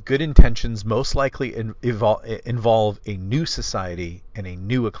those good intentions most likely involve a new society and a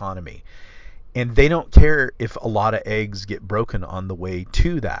new economy. And they don't care if a lot of eggs get broken on the way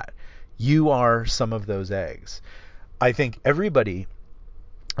to that. You are some of those eggs. I think everybody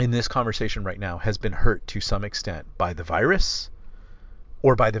in this conversation right now has been hurt to some extent by the virus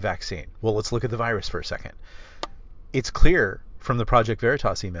or by the vaccine. Well, let's look at the virus for a second. It's clear from the Project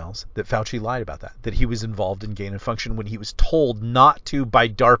Veritas emails that Fauci lied about that he was involved in gain of function when he was told not to by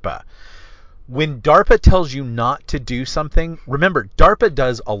DARPA. When DARPA tells you not to do something, remember, DARPA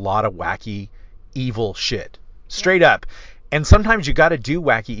does a lot of wacky, evil shit. Straight up. And sometimes you got to do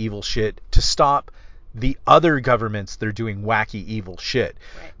wacky, evil shit to stop the other governments, they're doing wacky evil shit.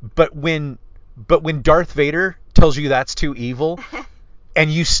 Right. But when Darth Vader tells you that's too evil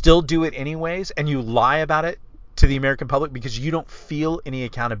and you still do it anyways and you lie about it to the American public because you don't feel any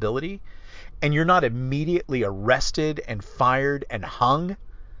accountability and you're not immediately arrested and fired and hung,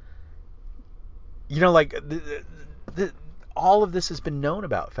 like all of this has been known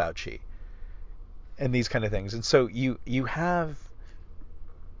about Fauci and these kind of things. And so you have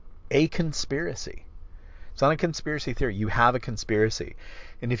a conspiracy. It's not a conspiracy theory. You have a conspiracy.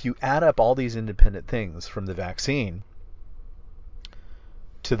 And if you add up all these independent things from the vaccine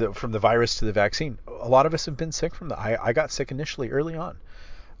from the virus to the vaccine, a lot of us have been sick from that. I got sick initially early on.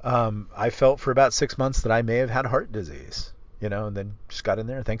 I felt for about 6 months that I may have had heart disease, and then just got in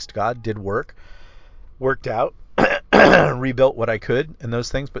there. Thanks to God, did worked out, rebuilt what I could and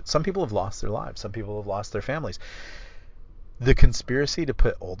those things. But some people have lost their lives. Some people have lost their families. The conspiracy to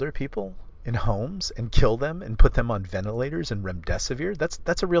put older people in homes and kill them and put them on ventilators and remdesivir,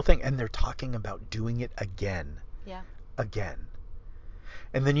 that's a real thing. And they're talking about doing it again. Yeah. Again.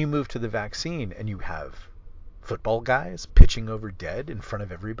 And then you move to the vaccine and you have football guys pitching over dead in front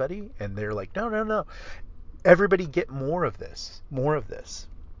of everybody. And they're like, no. Everybody get more of this. More of this.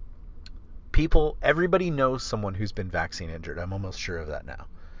 Everybody knows someone who's been vaccine injured. I'm almost sure of that now.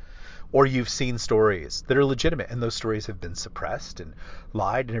 Or you've seen stories that are legitimate, and those stories have been suppressed and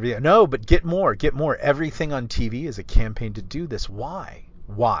lied and everything. No, but get more. Everything on TV is a campaign to do this. Why?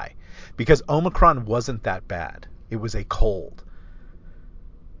 Because Omicron wasn't that bad. It was a cold.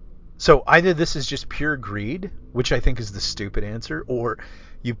 So either this is just pure greed, which I think is the stupid answer, or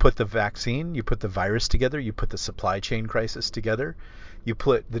you put the vaccine, you put the virus together, you put the supply chain crisis together, you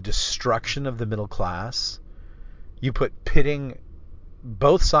put the destruction of the middle class, you put pitting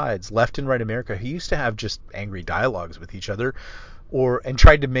both sides, left and right America, who used to have just angry dialogues with each other, and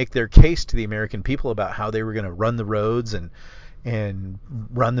tried to make their case to the American people about how they were going to run the roads and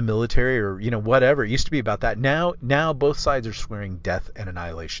run the military or whatever. It used to be about that. Now both sides are swearing death and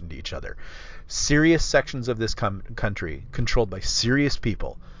annihilation to each other. Serious sections of this country, controlled by serious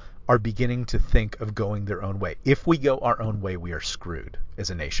people, are beginning to think of going their own way. If we go our own way, we are screwed as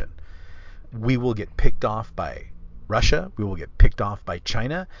a nation. We will get picked off by Russia. We will get picked off by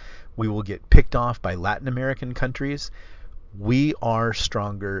China. We will get picked off by Latin American countries. We are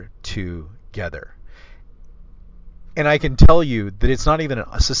stronger together. And I can tell you that it's not even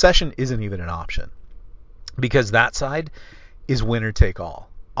secession isn't even an option, because that side is winner take all.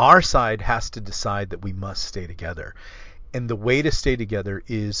 Our side has to decide that we must stay together. And the way to stay together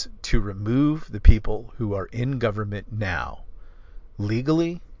is to remove the people who are in government now.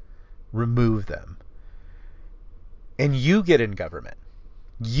 Legally, remove them. And you get in government.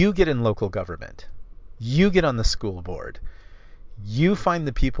 You get in local government. You get on the school board. You find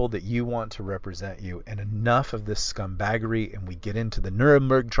the people that you want to represent you, and enough of this scumbaggery, and we get into the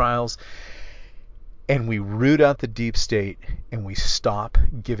Nuremberg trials, and we root out the deep state, and we stop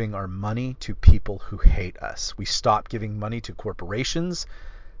giving our money to people who hate us. We stop giving money to corporations.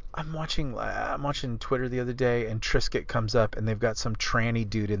 I'm watching Twitter the other day, and Triscuit comes up, and they've got some tranny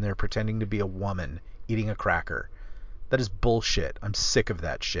dude in there pretending to be a woman eating a cracker. That is bullshit. I'm sick of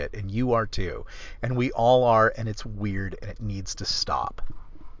that shit, and you are too. And we all are, and it's weird, and it needs to stop.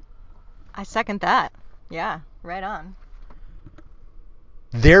 I second that. Yeah, right on.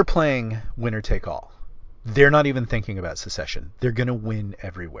 They're playing winner take all. They're not even thinking about secession. They're going to win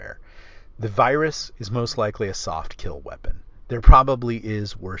everywhere. The virus is most likely a soft kill weapon. There probably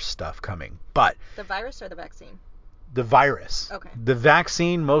is worse stuff coming, but... The virus or the vaccine? The virus. Okay. The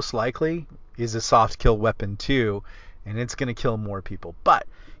vaccine most likely is a soft kill weapon too, and it's going to kill more people. But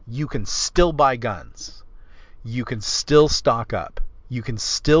you can still buy guns. You can still stock up. You can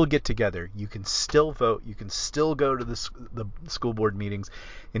still get together. You can still vote. You can still go to the school board meetings.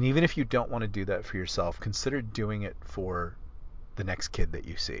 And even if you don't want to do that for yourself, consider doing it for the next kid that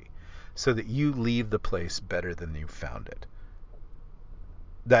you see, so that you leave the place better than you found it.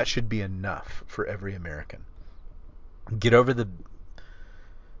 That should be enough for every American. Get over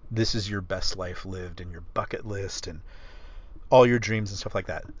this is your best life lived and your bucket list and all your dreams and stuff like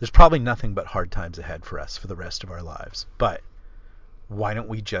that. There's probably nothing but hard times ahead for us for the rest of our lives. But why don't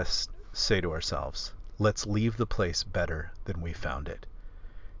we just say to ourselves, let's leave the place better than we found it?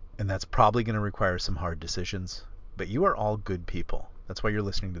 And that's probably going to require some hard decisions. But you are all good people. That's why you're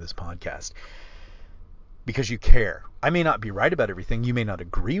listening to this podcast. Because you care. I may not be right about everything. You may not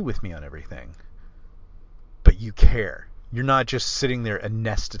agree with me on everything. But you care. You're not just sitting there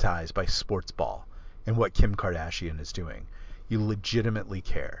anesthetized by sports ball and what Kim Kardashian is doing. You legitimately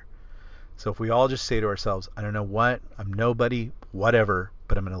care. So if we all just say to ourselves, I don't know what, I'm nobody, whatever,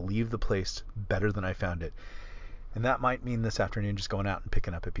 but I'm going to leave the place better than I found it. And that might mean this afternoon just going out and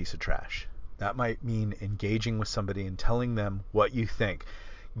picking up a piece of trash. That might mean engaging with somebody and telling them what you think.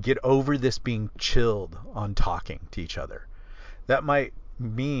 Get over this being chilled on talking to each other. That might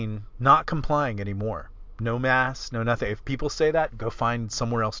mean not complying anymore. No masks, no nothing. If people say that, go find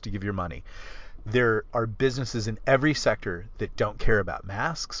somewhere else to give your money. There are businesses in every sector that don't care about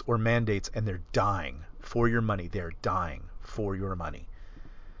masks or mandates, and they're dying for your money. They're dying for your money.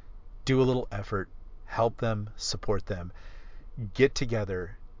 Do a little effort. Help them, support them. Get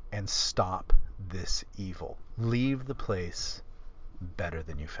together and stop this evil. Leave the place better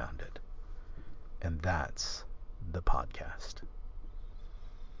than you found it. And that's the podcast.